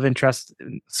has a love interest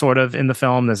sort of in the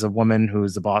film. There's a woman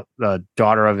who's the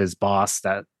daughter of his boss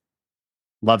that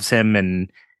loves him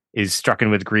and is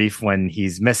stricken with grief when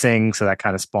he's missing. So that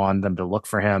kind of spawned them to look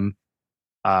for him.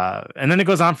 And then it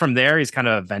goes on from there. He's kind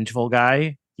of a vengeful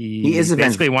guy. He is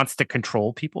basically wants to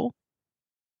control people.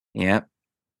 Yeah.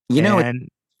 It's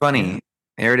funny. Yeah.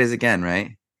 There it is again,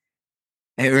 right?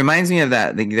 It reminds me of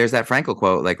that. There's that Frankl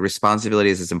quote, like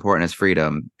responsibility is as important as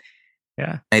freedom.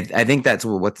 Yeah. I think that's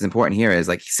what's important here is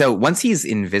like, so once he's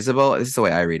invisible, this is the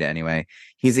way I read it anyway,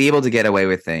 he's able to get away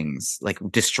with things like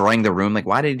destroying the room. Like,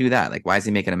 why did he do that? Like, why is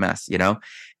he making a mess?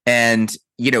 And,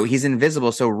 he's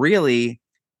invisible. So really,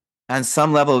 on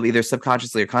some level, either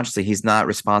subconsciously or consciously, he's not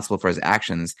responsible for his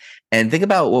actions. And think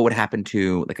about what would happen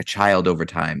to like a child over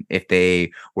time if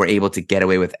they were able to get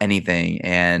away with anything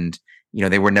and,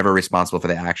 they were never responsible for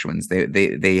their actions.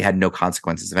 They had no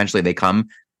consequences. Eventually they become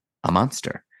a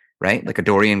monster, right? Like a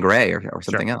Dorian Gray or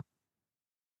something else.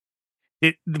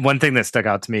 One thing that stuck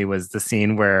out to me was the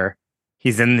scene where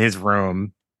he's in his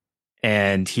room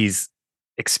and he's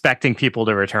expecting people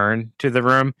to return to the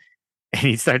roroom. And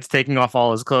he starts taking off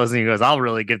all his clothes and he goes, I'll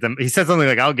really give them, he said something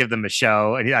like, I'll give them a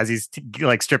show. And as he's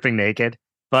like stripping naked,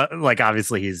 but like,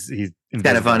 obviously he's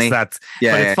kind of funny. So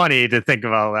it's funny to think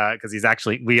about that because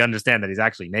we understand that he's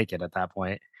actually naked at that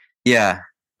point. Yeah.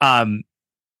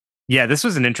 Yeah, this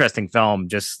was an interesting film.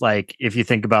 Just like if you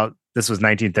think about this was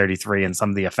 1933 and some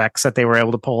of the effects that they were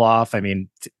able to pull off. I mean,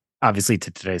 obviously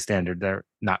to today's standard, they're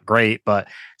not great, but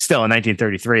still in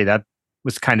 1933, that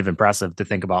was kind of impressive to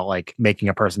think about, like making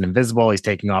a person invisible. He's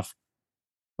taking off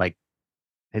like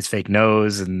his fake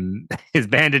nose and his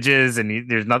bandages, and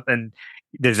there's nothing.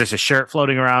 There's just a shirt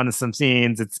floating around in some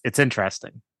scenes. It's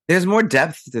interesting. There's more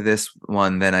depth to this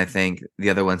one than I think the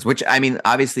other ones. Which I mean,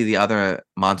 obviously the other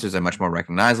monsters are much more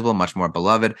recognizable, much more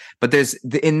beloved. But there's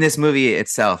in this movie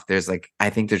itself, there's like I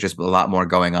think there's just a lot more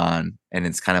going on, and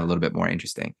it's kind of a little bit more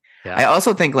interesting. Yeah. I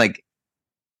also think like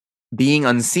being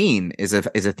unseen is a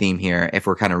theme here if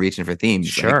we're kind of reaching for themes.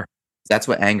 Sure. Like, that's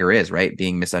what anger is, right?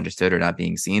 Being misunderstood or not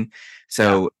being seen.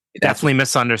 So definitely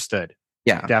misunderstood.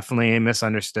 Yeah. Definitely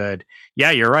misunderstood.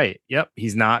 Yeah, you're right. Yep.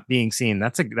 He's not being seen.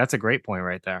 That's a great point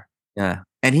right there. Yeah.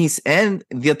 And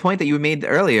the point that you made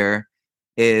earlier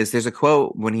is there's a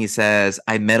quote when he says,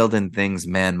 I meddled in things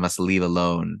man must leave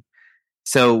alone.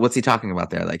 So what's he talking about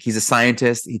there? Like he's a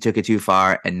scientist, he took it too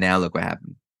far, and now look what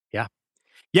happened.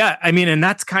 Yeah, I mean, and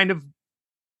that's kind of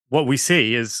what we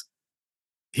see is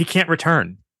he can't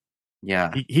return.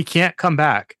 Yeah. He can't come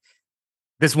back.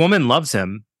 This woman loves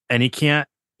him and he can't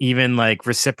even like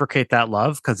reciprocate that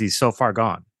love because he's so far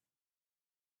gone.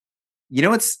 You know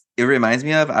what's it reminds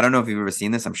me of? I don't know if you've ever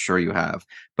seen this. I'm sure you have.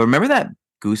 But remember that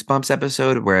Goosebumps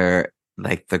episode where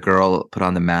like the girl put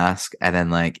on the mask and then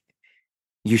like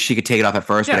she could take it off at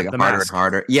first, but it got harder and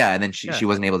harder. Yeah, and then she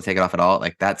wasn't able to take it off at all.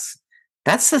 Like that's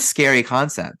a scary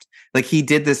concept. Like he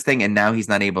did this thing and now he's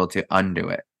not able to undo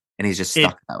it. And he's just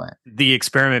stuck that way. The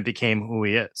experiment became who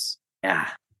he is. Yeah.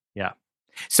 Yeah.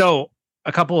 So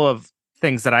a couple of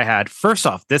things that I had. First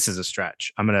off, this is a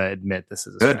stretch. I'm going to admit this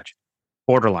is a stretch.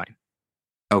 Borderline.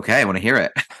 Okay. I want to hear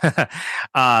it.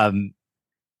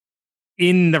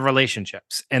 In the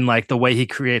relationships and like the way he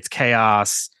creates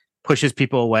chaos, pushes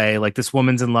people away. Like this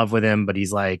woman's in love with him, but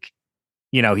he's like,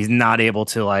 he's not able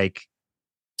to like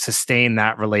sustain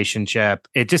that relationship.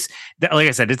 It just, like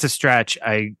I said, it's a stretch.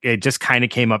 It just kind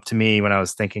of came up to me when I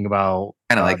was thinking about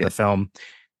the film.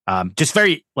 Just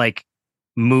very like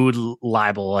mood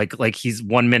libel. Like he's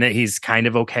 1 minute he's kind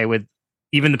of okay with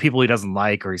even the people he doesn't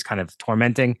like, or he's kind of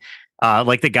tormenting.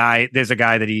 Like there's a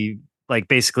guy that he like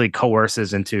basically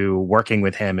coerces into working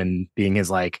with him and being his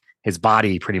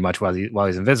body pretty much while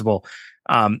he's invisible.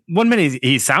 1 minute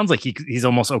he sounds like he's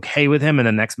almost okay with him, and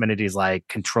the next minute he's like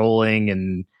controlling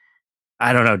and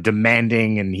I don't know,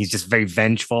 demanding, and he's just very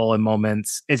vengeful in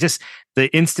moments. It's just the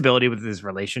instability with his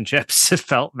relationships just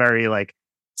felt very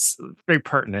very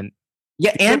pertinent.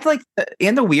 Yeah, and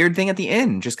and the weird thing at the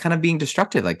end, just kind of being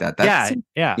destructive like that.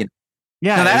 Yeah.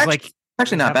 No, that's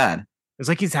actually not bad. It's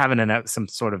like he's having some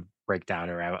sort of breakdown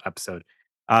or episode.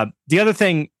 The other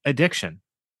thing, addiction.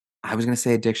 I was going to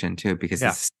say addiction too, because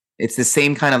Yeah. it's the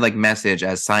same kind of like message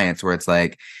as science, where it's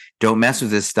like, don't mess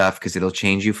with this stuff because it'll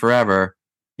change you forever.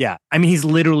 Yeah. I mean, he's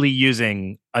literally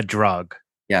using a drug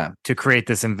Yeah. to create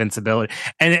this invincibility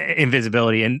and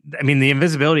invisibility. And I mean, the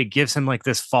invisibility gives him like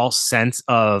this false sense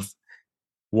of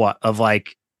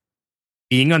like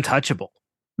being untouchable,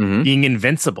 Mhm. being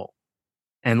invincible.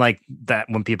 And like that,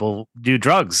 when people do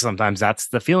drugs, sometimes that's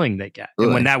the feeling they get. And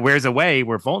when Absolutely. that wears away,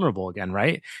 we're vulnerable again,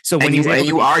 right? So when And he's able to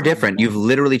you be- are different. You've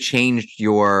literally changed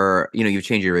you've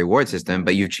changed your reward system,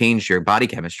 but you've changed your body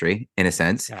chemistry in a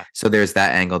sense. Yeah. So there's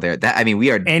that angle there. That, I mean, we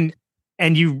are. and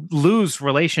you lose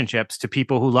relationships to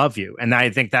people who love you. And I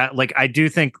think that, like, I do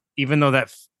think, even though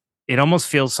that it almost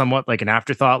feels somewhat like an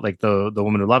afterthought, like the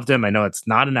woman who loved him, I know it's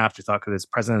not an afterthought because it's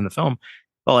present in the film,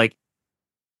 but like,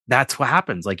 that's what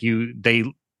happens. Like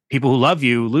people who love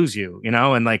you lose you,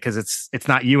 and like, cause it's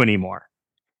not you anymore.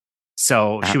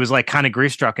 So she was like kind of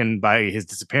grief stricken by his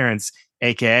disappearance,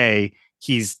 AKA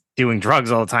he's doing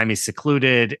drugs all the time. He's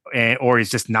secluded, or he's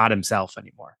just not himself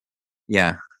anymore.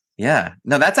 Yeah. Yeah.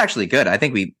 No, that's actually good.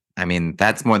 I mean,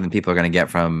 that's more than people are going to get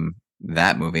from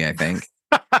that movie, I think.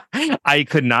 I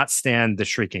could not stand The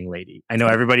Shrieking Lady. I know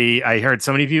I heard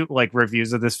so many of you like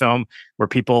reviews of this film where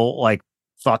people like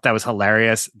thought that was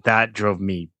hilarious. That drove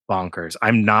me bonkers.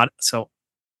 I'm not. So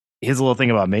here's a little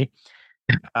thing about me.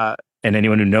 And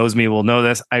anyone who knows me will know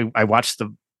this. I watch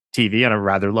the TV on a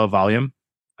rather low volume.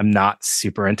 I'm not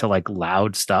super into like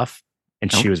loud stuff.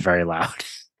 And she was very loud.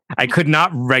 I could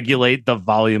not regulate the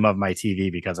volume of my TV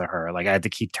because of her. Like I had to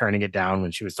keep turning it down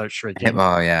when she would start shrieking.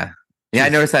 Oh yeah. Yeah, I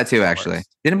noticed that too, actually.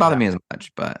 Didn't bother me as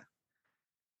much, but.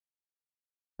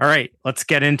 All right, let's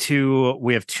get into,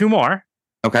 we have two more.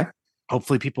 Okay.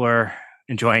 Hopefully people are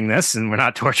enjoying this and we're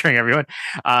not torturing everyone.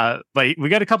 But we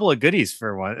got a couple of goodies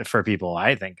for people,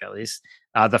 I think, at least.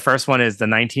 The first one is the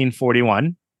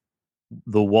 1941,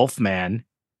 The Wolf Man,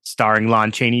 starring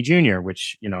Lon Chaney Jr.,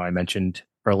 which, I mentioned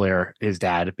earlier, his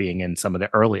dad being in some of the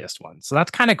earliest ones. So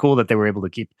that's kind of cool that they were able to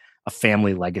keep a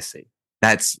family legacy.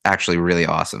 That's actually really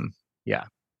awesome. Yeah.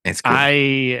 It's cool.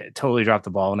 I totally dropped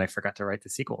the ball and I forgot to write the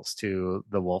sequels to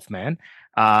The Wolfman.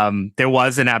 There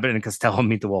was an Abbott and Costello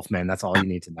Meet the Wolfman. That's all you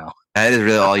need to know. That is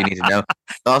really all you need to know.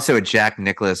 Also, a Jack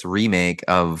Nicklaus remake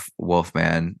of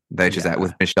Wolfman, which is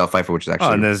with Michelle Pfeiffer, which is actually.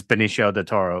 Oh, and there's Benicio del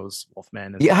Toro's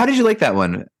Wolfman. Yeah, how did you like that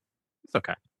one? It's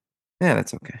okay. Yeah,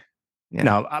 that's okay. Yeah.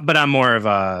 No, but I'm more of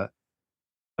a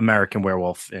American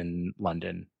Werewolf in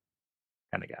London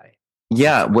kind of guy.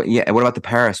 Yeah. What about the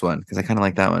Paris one? Because I kind of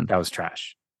like that one. That was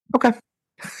trash. Okay.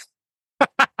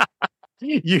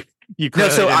 you no.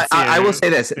 So I will say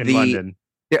this: London.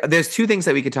 There's two things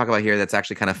that we could talk about here that's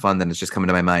actually kind of fun that is just coming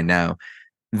to my mind now.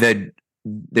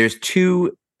 There's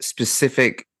two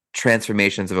specific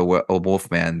transformations of a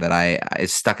Wolfman that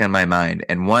is stuck in my mind,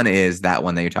 and one is that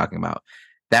one that you're talking about.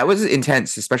 That was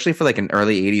intense, especially for like an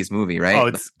early 80s movie, right? Oh,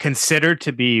 it's considered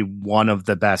to be one of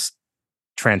the best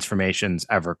transformations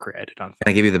ever created on film.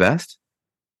 Can I give you the best?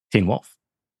 Teen Wolf.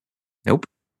 Nope.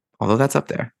 Although that's up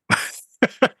there.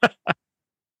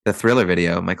 The Thriller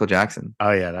video, Michael Jackson.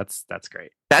 Oh yeah, that's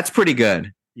great. That's pretty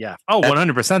good. Yeah. Oh,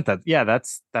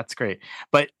 100%. That's great.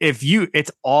 But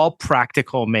it's all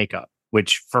practical makeup,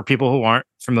 which for people who aren't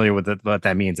familiar with what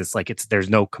that means, it's like there's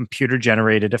no computer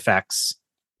generated effects.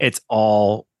 It's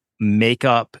all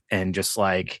makeup and just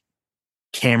like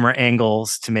camera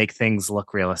angles to make things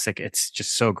look realistic. It's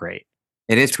just so great.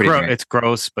 It is pretty great. It's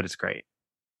gross, but it's great.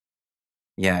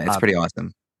 Yeah, it's pretty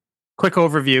awesome. Quick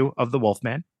overview of the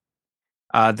Wolfman.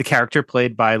 The character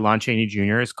played by Lon Chaney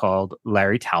Jr. is called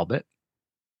Larry Talbot.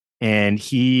 And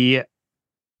he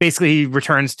basically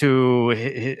returns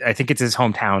to, I think it's his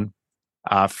hometown,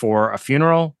 for a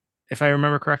funeral, if I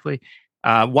remember correctly.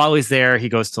 While he's there, he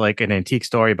goes to like an antique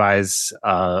store. He buys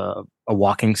a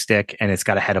walking stick, and it's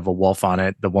got a head of a wolf on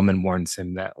it. The woman warns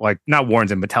him that, like, not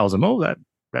warns him, but tells him, "Oh,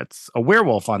 that's a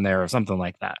werewolf on there," or something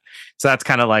like that. So that's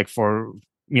kind of like for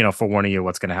warning you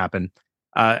what's going to happen.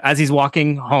 As he's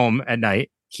walking home at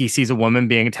night, he sees a woman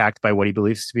being attacked by what he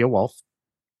believes to be a wolf,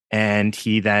 and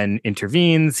he then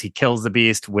intervenes. He kills the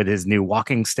beast with his new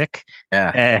walking stick.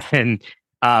 Yeah, and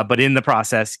but in the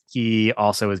process, he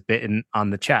also is bitten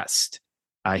on the chest.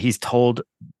 He's told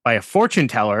by a fortune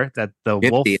teller that the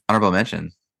wolf. The honorable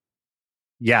mention.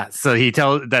 Yeah, so he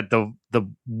tells that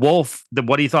the wolf,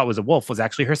 what he thought was a wolf, was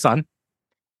actually her son,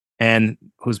 and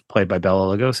who's played by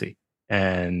Bela Lugosi,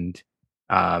 and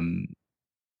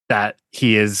that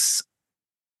he is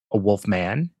a wolf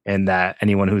man, and that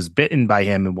anyone who's bitten by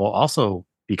him will also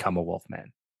become a wolf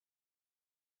man.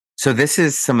 So this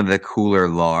is some of the cooler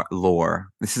lore.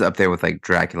 This is up there with like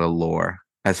Dracula lore.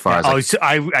 as far as Oh, like, so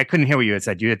I couldn't hear what you had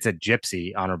said. You had said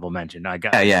gypsy, honorable mention. I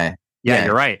got yeah.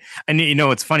 You're right. And you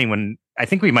know, it's funny when I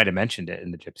think we might have mentioned it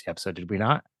in the gypsy episode. Did we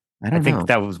not? I don't think know.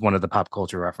 that was one of the pop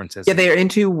culture references. Yeah, they are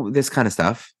into this kind of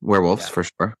stuff, werewolves for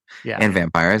sure, and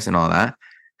vampires and all that.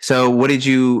 So, what did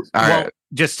you? Well,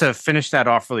 just to finish that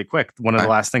off really quick, one of the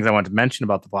last things I wanted to mention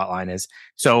about the plot line is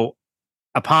so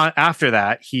after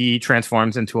that, he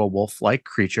transforms into a wolf-like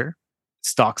creature,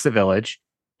 stalks the village.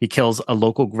 He kills a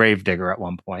local gravedigger at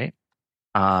one point.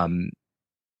 And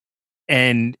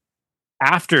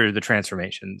after the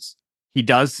transformations, he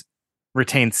does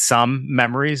retain some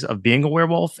memories of being a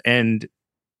werewolf and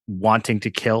wanting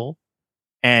to kill.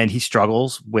 And he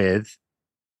struggles with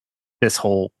this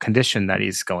whole condition that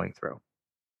he's going through.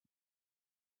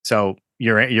 So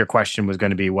your question was going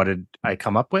to be, what did I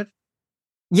come up with?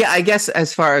 Yeah, I guess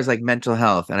as far as like mental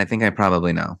health, and I think I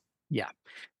probably know. Yeah.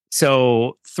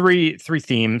 So three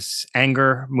themes: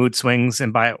 anger, mood swings,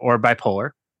 and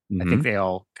bipolar. I think they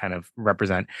all kind of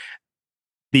represent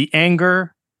the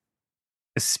anger,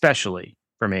 especially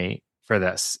for me for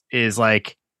this, is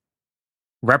like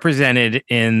represented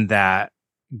in that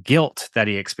guilt that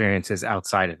he experiences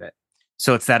outside of it.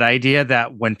 So it's that idea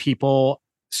that when people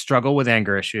struggle with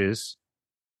anger issues,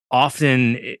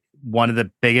 often one of the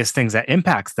biggest things that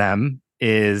impacts them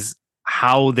is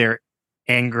how their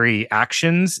angry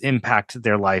actions impact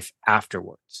their life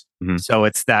afterwards. So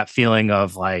it's that feeling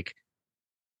of like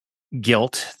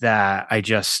guilt that I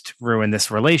just ruined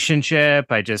this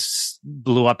relationship. I just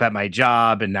blew up at my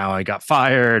job and now I got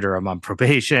fired, or I'm on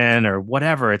probation, or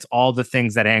whatever. It's all the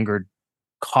things that anger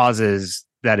causes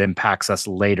that impacts us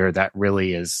later. That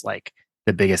really is like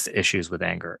the biggest issues with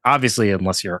anger. Obviously,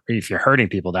 if you're hurting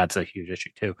people, that's a huge issue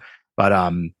too. But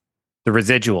the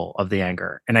residual of the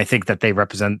anger, and I think that they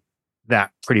represent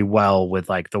that pretty well with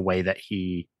like the way that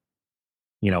he,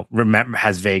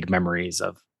 has vague memories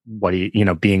of what he,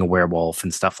 being a werewolf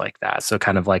and stuff like that. So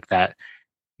kind of like that,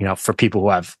 for people who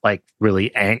have like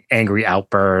really angry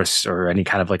outbursts or any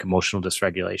kind of like emotional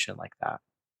dysregulation like that.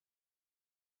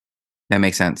 That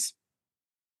makes sense.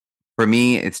 For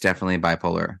me, it's definitely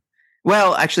bipolar.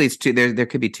 Well, actually, it's two. There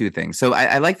could be two things. So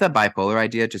I like the bipolar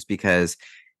idea just because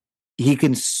he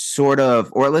can sort of,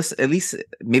 or at least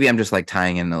maybe I'm just like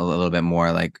tying in a little bit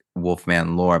more like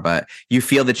Wolfman lore, but you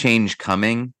feel the change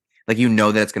coming. Like,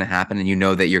 that it's going to happen, and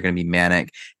that you're going to be manic,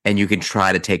 and you can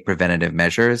try to take preventative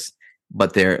measures,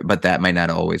 but that might not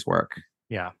always work.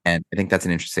 Yeah. And I think that's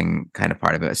an interesting kind of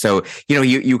part of it. So,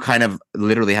 you kind of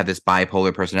literally have this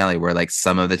bipolar personality where like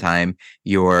some of the time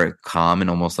you're calm and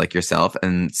almost like yourself,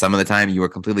 and some of the time you are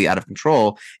completely out of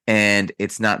control, and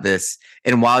it's not this.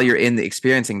 And while you're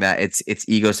experiencing that, it's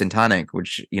egosyntonic,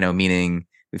 which, meaning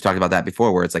we've talked about that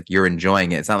before, where it's like you're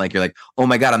enjoying it. It's not like you're like, oh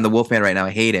my God, I'm the Wolfman right now,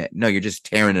 I hate it. No, you're just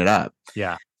tearing it up.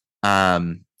 Yeah.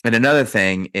 And another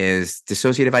thing is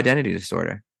dissociative identity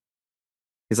disorder.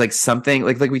 It's like something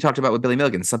like we talked about with Billy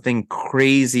Milligan, something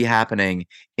crazy happening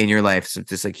in your life. So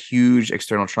this like huge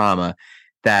external trauma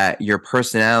that your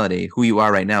personality, who you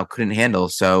are right now, couldn't handle.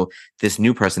 So this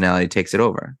new personality takes it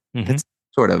over. That's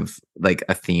sort of like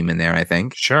a theme in there, I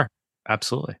think. Sure.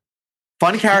 Absolutely.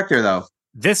 Fun character though.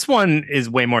 This one is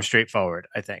way more straightforward,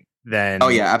 I think, than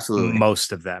absolutely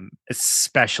most of them,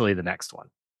 especially the next one.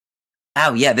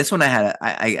 Oh yeah, this one I had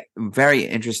a very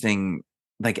interesting.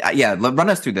 Run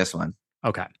us through this one.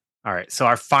 Okay, all right. So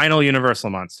our final Universal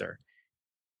monster,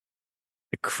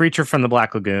 the creature from the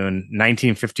Black Lagoon,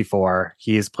 1954.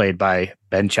 He is played by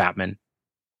Ben Chapman.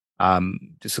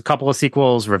 Just a couple of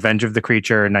sequels: Revenge of the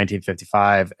Creature in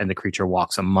 1955, and The Creature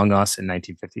Walks Among Us in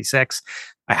 1956.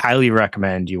 I highly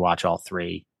recommend you watch all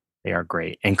three. They are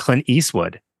great. And Clint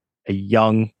Eastwood, a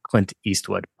young Clint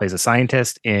Eastwood, plays a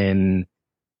scientist in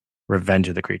Revenge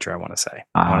of the Creature, I want to say.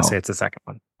 I want to say it's the second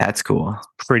one. That's cool.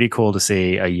 It's pretty cool to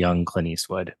see a young Clint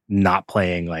Eastwood not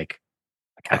playing like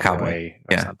a cowboy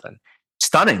or something.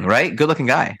 Stunning, right? Good looking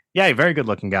guy. Yeah, very good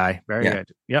looking guy. Very good.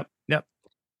 Yep.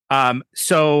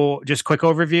 So just quick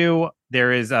overview.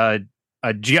 There is all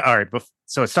right.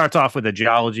 So it starts off with a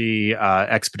geology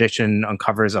expedition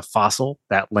uncovers a fossil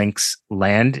that links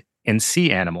land and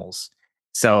sea animals.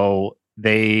 So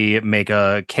they make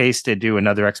a case to do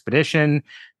another expedition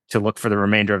to look for the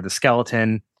remainder of the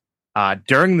skeleton.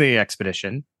 During the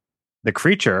expedition, the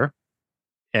creature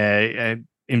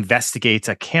investigates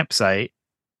a campsite,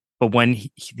 but when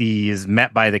he is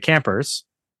met by the campers,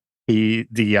 the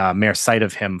mere sight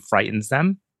of him frightens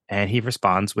them, and he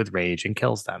responds with rage and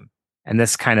kills them. And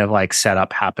this kind of like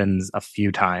setup happens a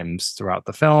few times throughout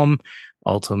the film,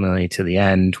 ultimately to the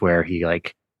end where he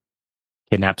like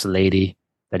kidnaps a lady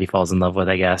that he falls in love with,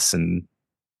 I guess, and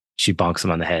she bonks him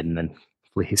on the head and then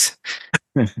flees.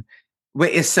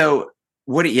 Wait, so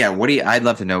what? What do you? I'd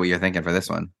love to know what you're thinking for this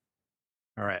one.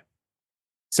 All right.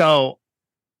 So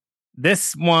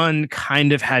this one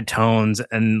kind of had tones,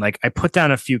 and like I put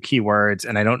down a few keywords,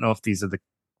 and I don't know if these are the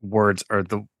words or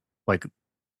the like.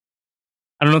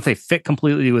 I don't know if they fit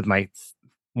completely with my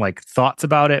like thoughts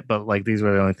about it, but like these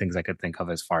were the only things I could think of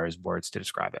as far as words to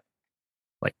describe it.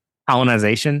 Like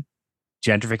colonization,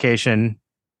 gentrification,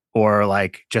 or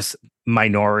like just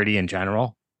minority in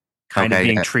general, kind of Okay,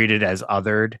 being yeah. treated as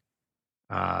othered.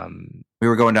 We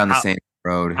were going down the How, same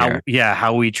road here.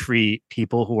 how we treat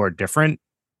people who are different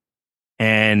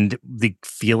and the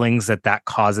feelings that that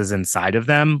causes inside of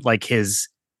them. Like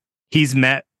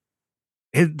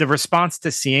the response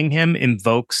to seeing him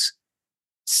invokes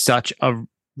such a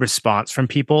response from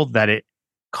people that it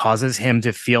causes him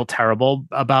to feel terrible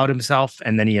about himself,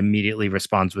 and then he immediately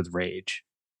responds with rage.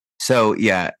 So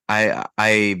yeah,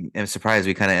 I am surprised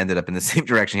we kind of ended up in the same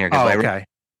direction here Oh, because okay.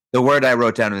 the word I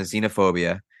wrote down was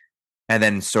xenophobia, and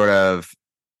then sort of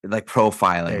like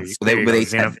profiling. So There you they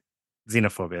go.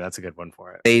 Xenophobia. That's a good one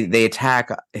for it. they attack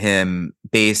him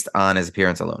based on his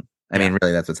appearance alone. I Yeah. mean,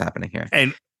 really, that's what's happening here.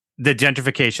 And the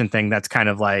gentrification thing, that's kind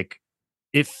of like,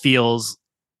 it feels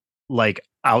like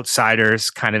outsiders,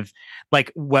 kind of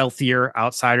like wealthier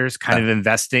outsiders kind of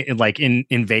investing like in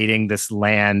invading this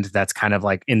land that's kind of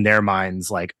like in their minds,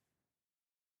 like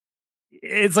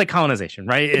it's like colonization,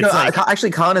 right? It's No, like,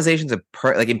 actually, colonization's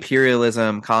like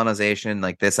imperialism, colonization,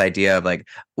 like this idea of like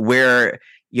where,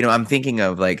 I'm thinking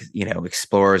of like,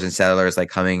 explorers and settlers like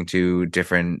coming to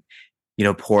different,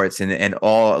 ports and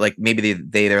all like maybe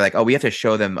they're like, oh, we have to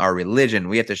show them our religion.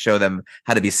 We have to show them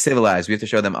how to be civilized. We have to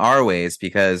show them our ways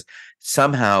because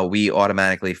somehow we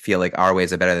automatically feel like our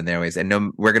ways are better than their ways. And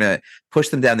no, we're going to push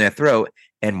them down their throat.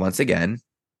 And once again,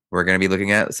 we're going to be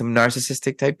looking at some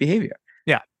narcissistic type behavior.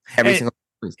 yeah. Every And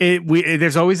single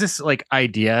there's always this like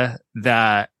idea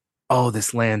that, oh,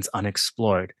 this land's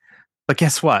unexplored. But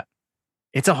guess what?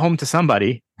 It's a home to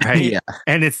somebody, right? Yeah.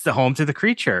 And it's the home to the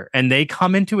creature. And they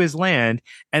come into his land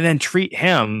and then treat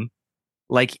him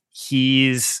like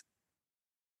he's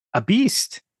a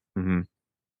beast. Mm-hmm.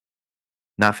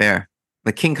 Not fair.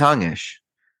 Like King Kong-ish.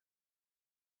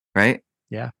 Right?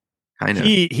 Yeah. Kind of.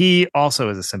 He also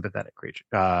is a sympathetic creature,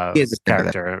 He is a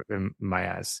sympathetic character in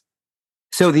my eyes.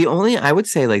 So I would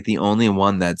say like the only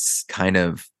one that's kind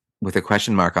of with a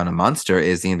question mark on a monster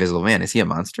is the Invisible Man. Is he a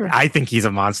monster? I think he's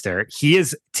a monster. He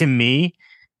is, to me,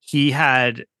 he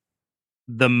had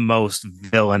the most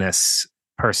villainous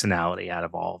personality out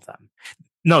of all of them.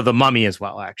 No, the Mummy as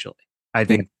well, actually. I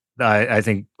think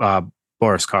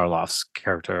Boris Karloff's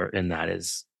character in that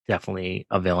is definitely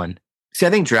a villain. See,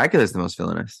 I think Dracula is the most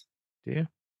villainous. Do you?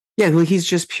 Yeah, well, he's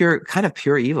just kind of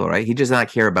pure evil, right? He does not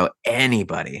care about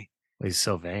anybody. He's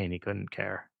so vain. He couldn't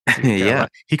care. Yeah.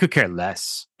 He could care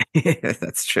less.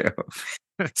 That's true.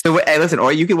 So, hey, listen,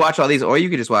 or you could watch all these, or you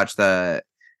could just watch the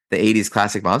 80s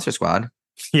classic Monster Squad.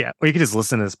 Yeah. Or you could just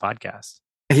listen to this podcast.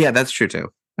 Yeah, that's true too.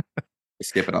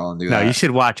 Skip it all and do that. No, you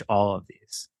should watch all of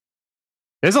these.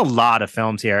 There's a lot of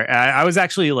films here. I was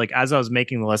actually like, as I was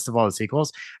making the list of all the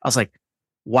sequels, I was like,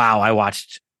 wow, I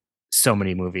watched so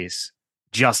many movies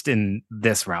just in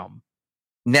this realm.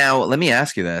 Now, let me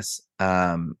ask you this.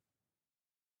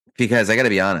 Because I got to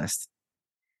be honest,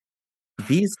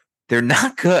 they're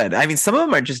not good. I mean, some of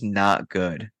them are just not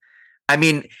good. I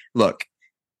mean, look,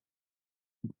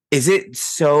 is it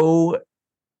so,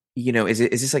 is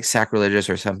this like sacrilegious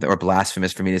or something or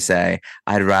blasphemous for me to say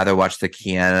I'd rather watch the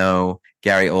Keanu,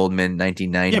 Gary Oldman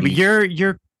 1990? Yeah, but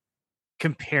you're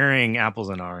comparing apples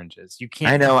and oranges. You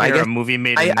can't. I know. I guess a movie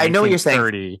made in I know what you're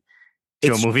saying.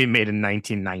 To a movie made in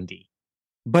 1990.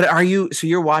 But so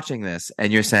you're watching this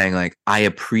and you're saying like, I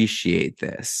appreciate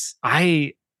this.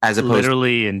 I as opposed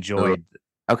literally enjoyed.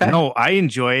 Okay. No, I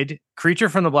enjoyed Creature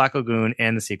from the Black Lagoon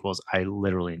and the sequels. I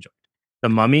literally enjoyed The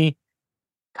Mummy,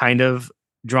 kind of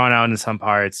drawn out in some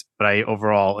parts, but I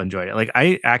overall enjoyed it. Like,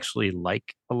 I actually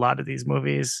like a lot of these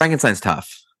movies. Frankenstein's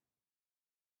tough.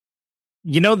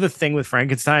 The thing with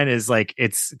Frankenstein is like,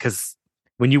 it's because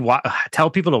when you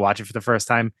tell people to watch it for the first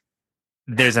time,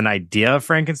 there's an idea of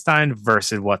Frankenstein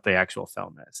versus what the actual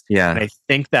film is. Yeah. And I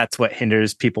think that's what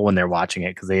hinders people when they're watching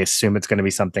it, because they assume it's going to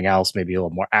be something else, maybe a little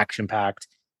more action packed.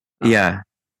 Yeah.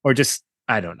 Or just,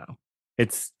 I don't know.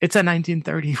 It's a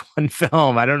 1931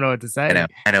 film. I don't know what to say.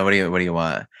 I know. What do you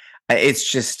want? It's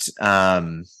just,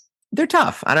 they're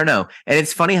tough. I don't know. And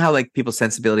it's funny how like people's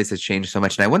sensibilities has changed so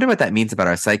much. And I wonder what that means about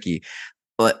our psyche.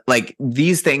 But like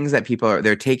these things that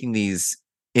they're taking these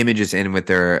images in with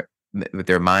their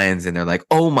minds and they're like,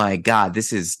 oh my God,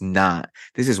 this is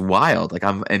wild. Like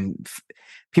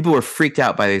people were freaked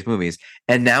out by these movies.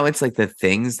 And now it's like the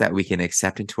things that we can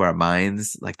accept into our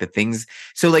minds, like the things.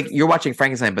 So like you're watching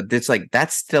Frankenstein, but it's like,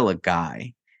 that's still a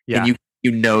guy. Yeah. And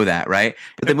you know that, right?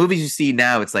 But the movies you see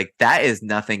now, it's like, that is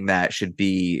nothing that should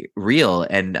be real.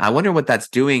 And I wonder what that's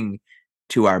doing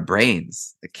to our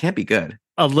brains. It can't be good.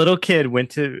 A little kid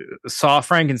saw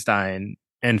Frankenstein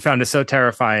and found it so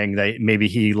terrifying that maybe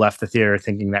he left the theater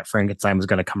thinking that Frankenstein was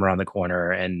going to come around the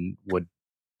corner and would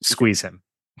squeeze him.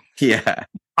 Yeah.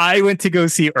 I went to go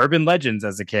see Urban Legends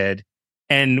as a kid.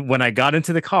 And when I got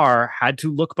into the car, had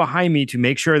to look behind me to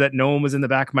make sure that no one was in the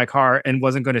back of my car and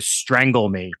wasn't going to strangle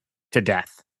me to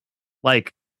death.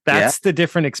 Like, that's the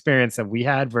different experience that we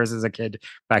had versus a kid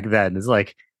back then. It's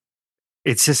like,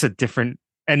 it's just a different.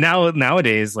 And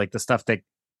nowadays, like the stuff that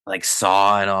like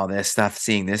Saw and all this stuff,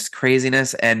 seeing this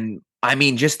craziness. And I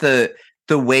mean, just the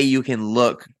way you can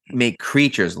make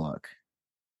creatures look.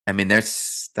 I mean,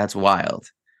 that's wild.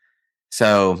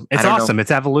 So it's awesome.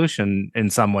 It's evolution in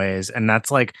some ways. And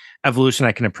that's like evolution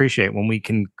I can appreciate when we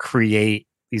can create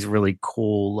these really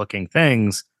cool looking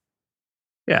things.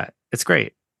 Yeah, it's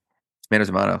great.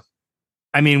 Tomato.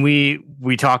 I mean,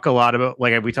 we talk a lot about,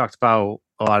 like, we talked about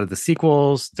a lot of the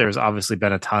sequels. There's obviously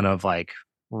been a ton of like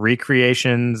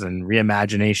recreations and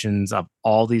reimaginations of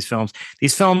all these films.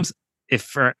 These films, if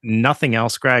for nothing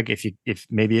else, Greg, if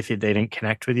they didn't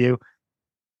connect with you,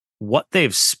 what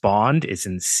they've spawned is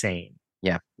insane.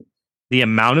 Yeah. The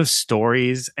amount of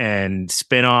stories and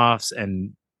spin-offs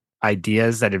and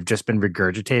ideas that have just been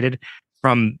regurgitated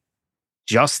from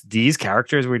just these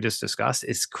characters we just discussed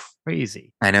is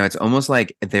crazy. I know, it's almost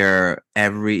like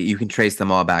you can trace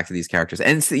them all back to these characters.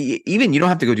 And see, even you don't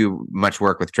have to go do much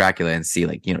work with Dracula and see,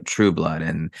 like, True Blood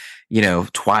and,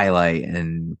 Twilight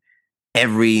and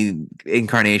every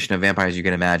incarnation of vampires you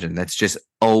can imagine. That's just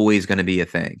always going to be a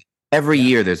thing. Every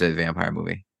year there's a vampire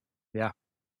movie. Yeah.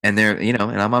 And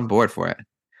and I'm on board for it.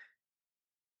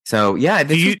 So yeah.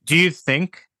 Do you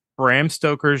think Bram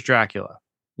Stoker's Dracula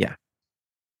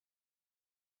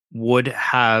would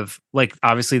have, like,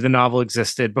 obviously the novel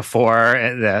existed before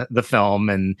the film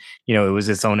and, it was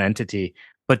its own entity,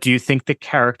 but do you think the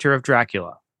character of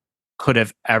Dracula could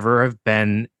have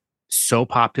been so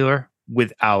popular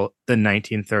without the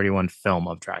 1931 film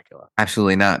of Dracula?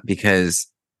 Absolutely not, because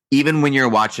even when you're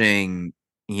watching,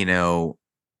 the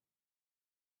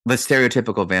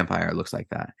stereotypical vampire looks like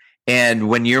that. And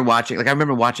when you're watching, like, I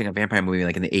remember watching a vampire movie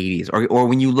like in the 80s, or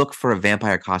when you look for a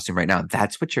vampire costume right now,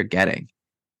 that's what you're getting.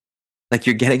 Like,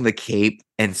 you're getting the cape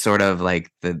and sort of like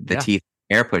the teeth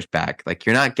hair pushed back. Like,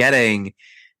 you're not getting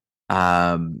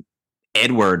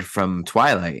Edward from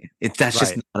Twilight. That's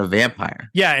just not a vampire.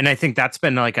 Yeah, and I think that's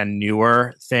been like a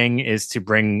newer thing, is to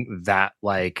bring that,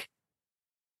 like,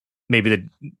 maybe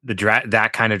that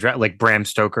kind of like Bram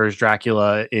Stoker's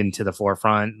Dracula into the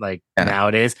forefront, like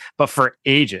nowadays. But for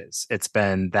ages, it's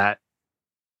been that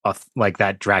like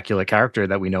that Dracula character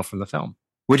that we know from the film.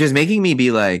 Which is making me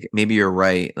be like, maybe you're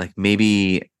right. Like,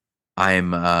 maybe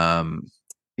I'm, I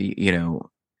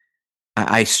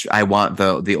want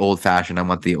the old fashioned. I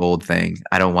want the old thing.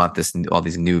 I don't want all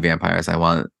these new vampires. I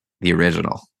want the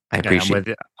original. I appreciate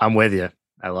it. I'm with you.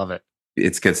 I love it.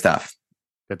 It's good stuff.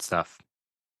 Good stuff.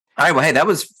 All right. Well, hey, that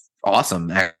was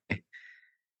awesome.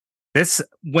 This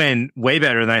went way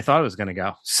better than I thought it was going to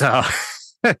go. So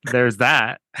there's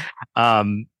that.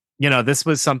 This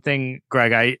was something,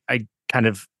 Greg, I kind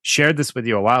of shared this with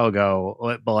you a while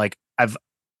ago, but like I've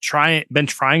been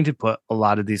trying to put a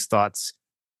lot of these thoughts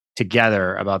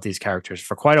together about these characters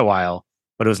for quite a while,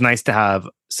 but it was nice to have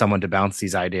someone to bounce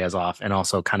these ideas off and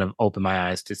also kind of open my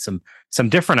eyes to some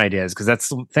different ideas. Because that's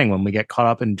the thing, when we get caught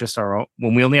up in just our own,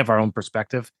 when we only have our own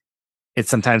perspective,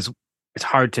 it's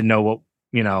hard to know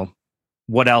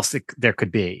what else there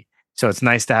could be. So it's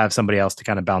nice to have somebody else to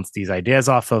kind of bounce these ideas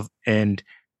off of. And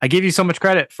I give you so much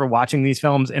credit for watching these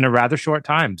films in a rather short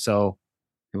time. So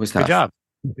it was tough.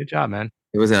 Good job, man.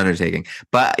 It was an undertaking,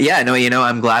 but yeah, no,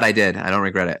 I'm glad I did. I don't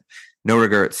regret it. No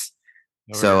regrets.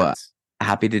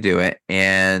 Happy to do it.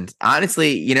 And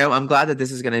honestly, I'm glad that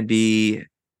this is going to be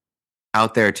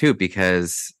out there too,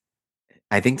 because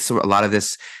I think a lot of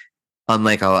this,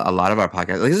 unlike a lot of our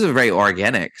podcasts, this is a very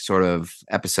organic sort of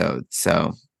episode.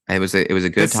 So it was a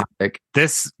good topic.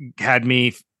 This had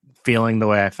me feeling the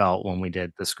way I felt when we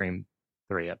did the Scream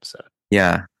 3 episode.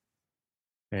 Yeah.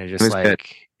 And it just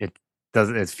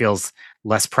it feels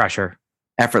less pressure.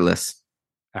 Effortless.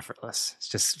 It's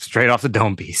just straight off the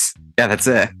dome piece. Yeah, that's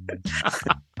it.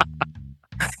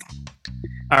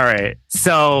 All right.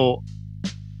 So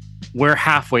we're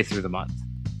halfway through the month.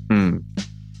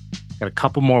 Got a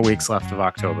couple more weeks left of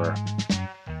October.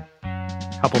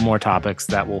 couple more topics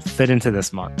that will fit into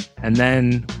this month, and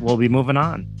then we'll be moving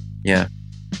on. Yeah.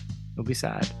 It'll be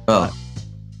sad. Oh,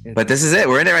 but this is it.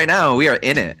 We're in it right now. We are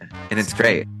in it, and it's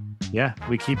great. Yeah,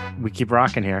 we keep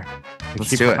rocking here. Let's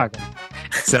do it.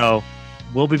 So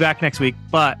we'll be back next week.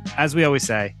 But as we always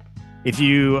say, if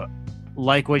you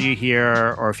like what you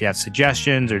hear, or if you have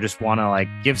suggestions, or just want to like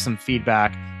give some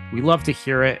feedback, we love to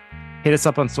hear it. Hit us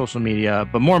up on social media,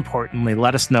 but more importantly,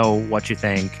 let us know what you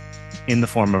think in the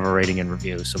form of a rating and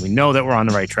review, so we know that we're on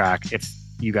the right track if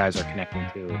you guys are connecting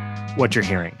to what you're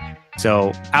hearing.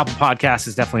 So Apple Podcasts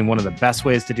is definitely one of the best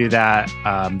ways to do that.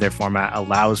 Their format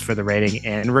allows for the rating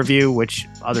and review, which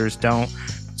others don't.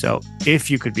 So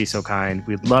if you could be so kind,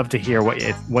 we'd love to hear what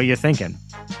you're thinking.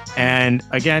 And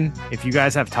again, if you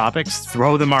guys have topics,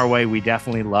 throw them our way. We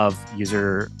definitely love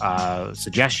listener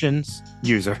suggestions.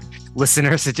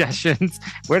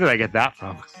 Where did I get that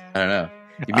from? I don't know.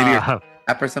 Maybe your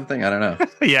app or something? I don't know.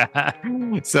 Yeah.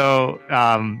 So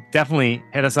definitely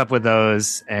hit us up with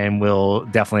those, and we'll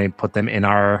definitely put them in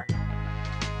our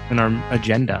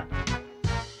agenda.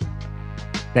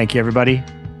 Thank you, everybody.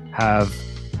 Have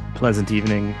a pleasant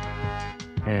evening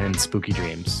and spooky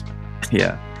dreams.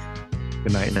 Yeah.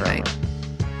 Good night. Good night.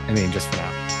 I mean, just for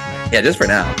now. Yeah, just for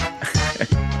now.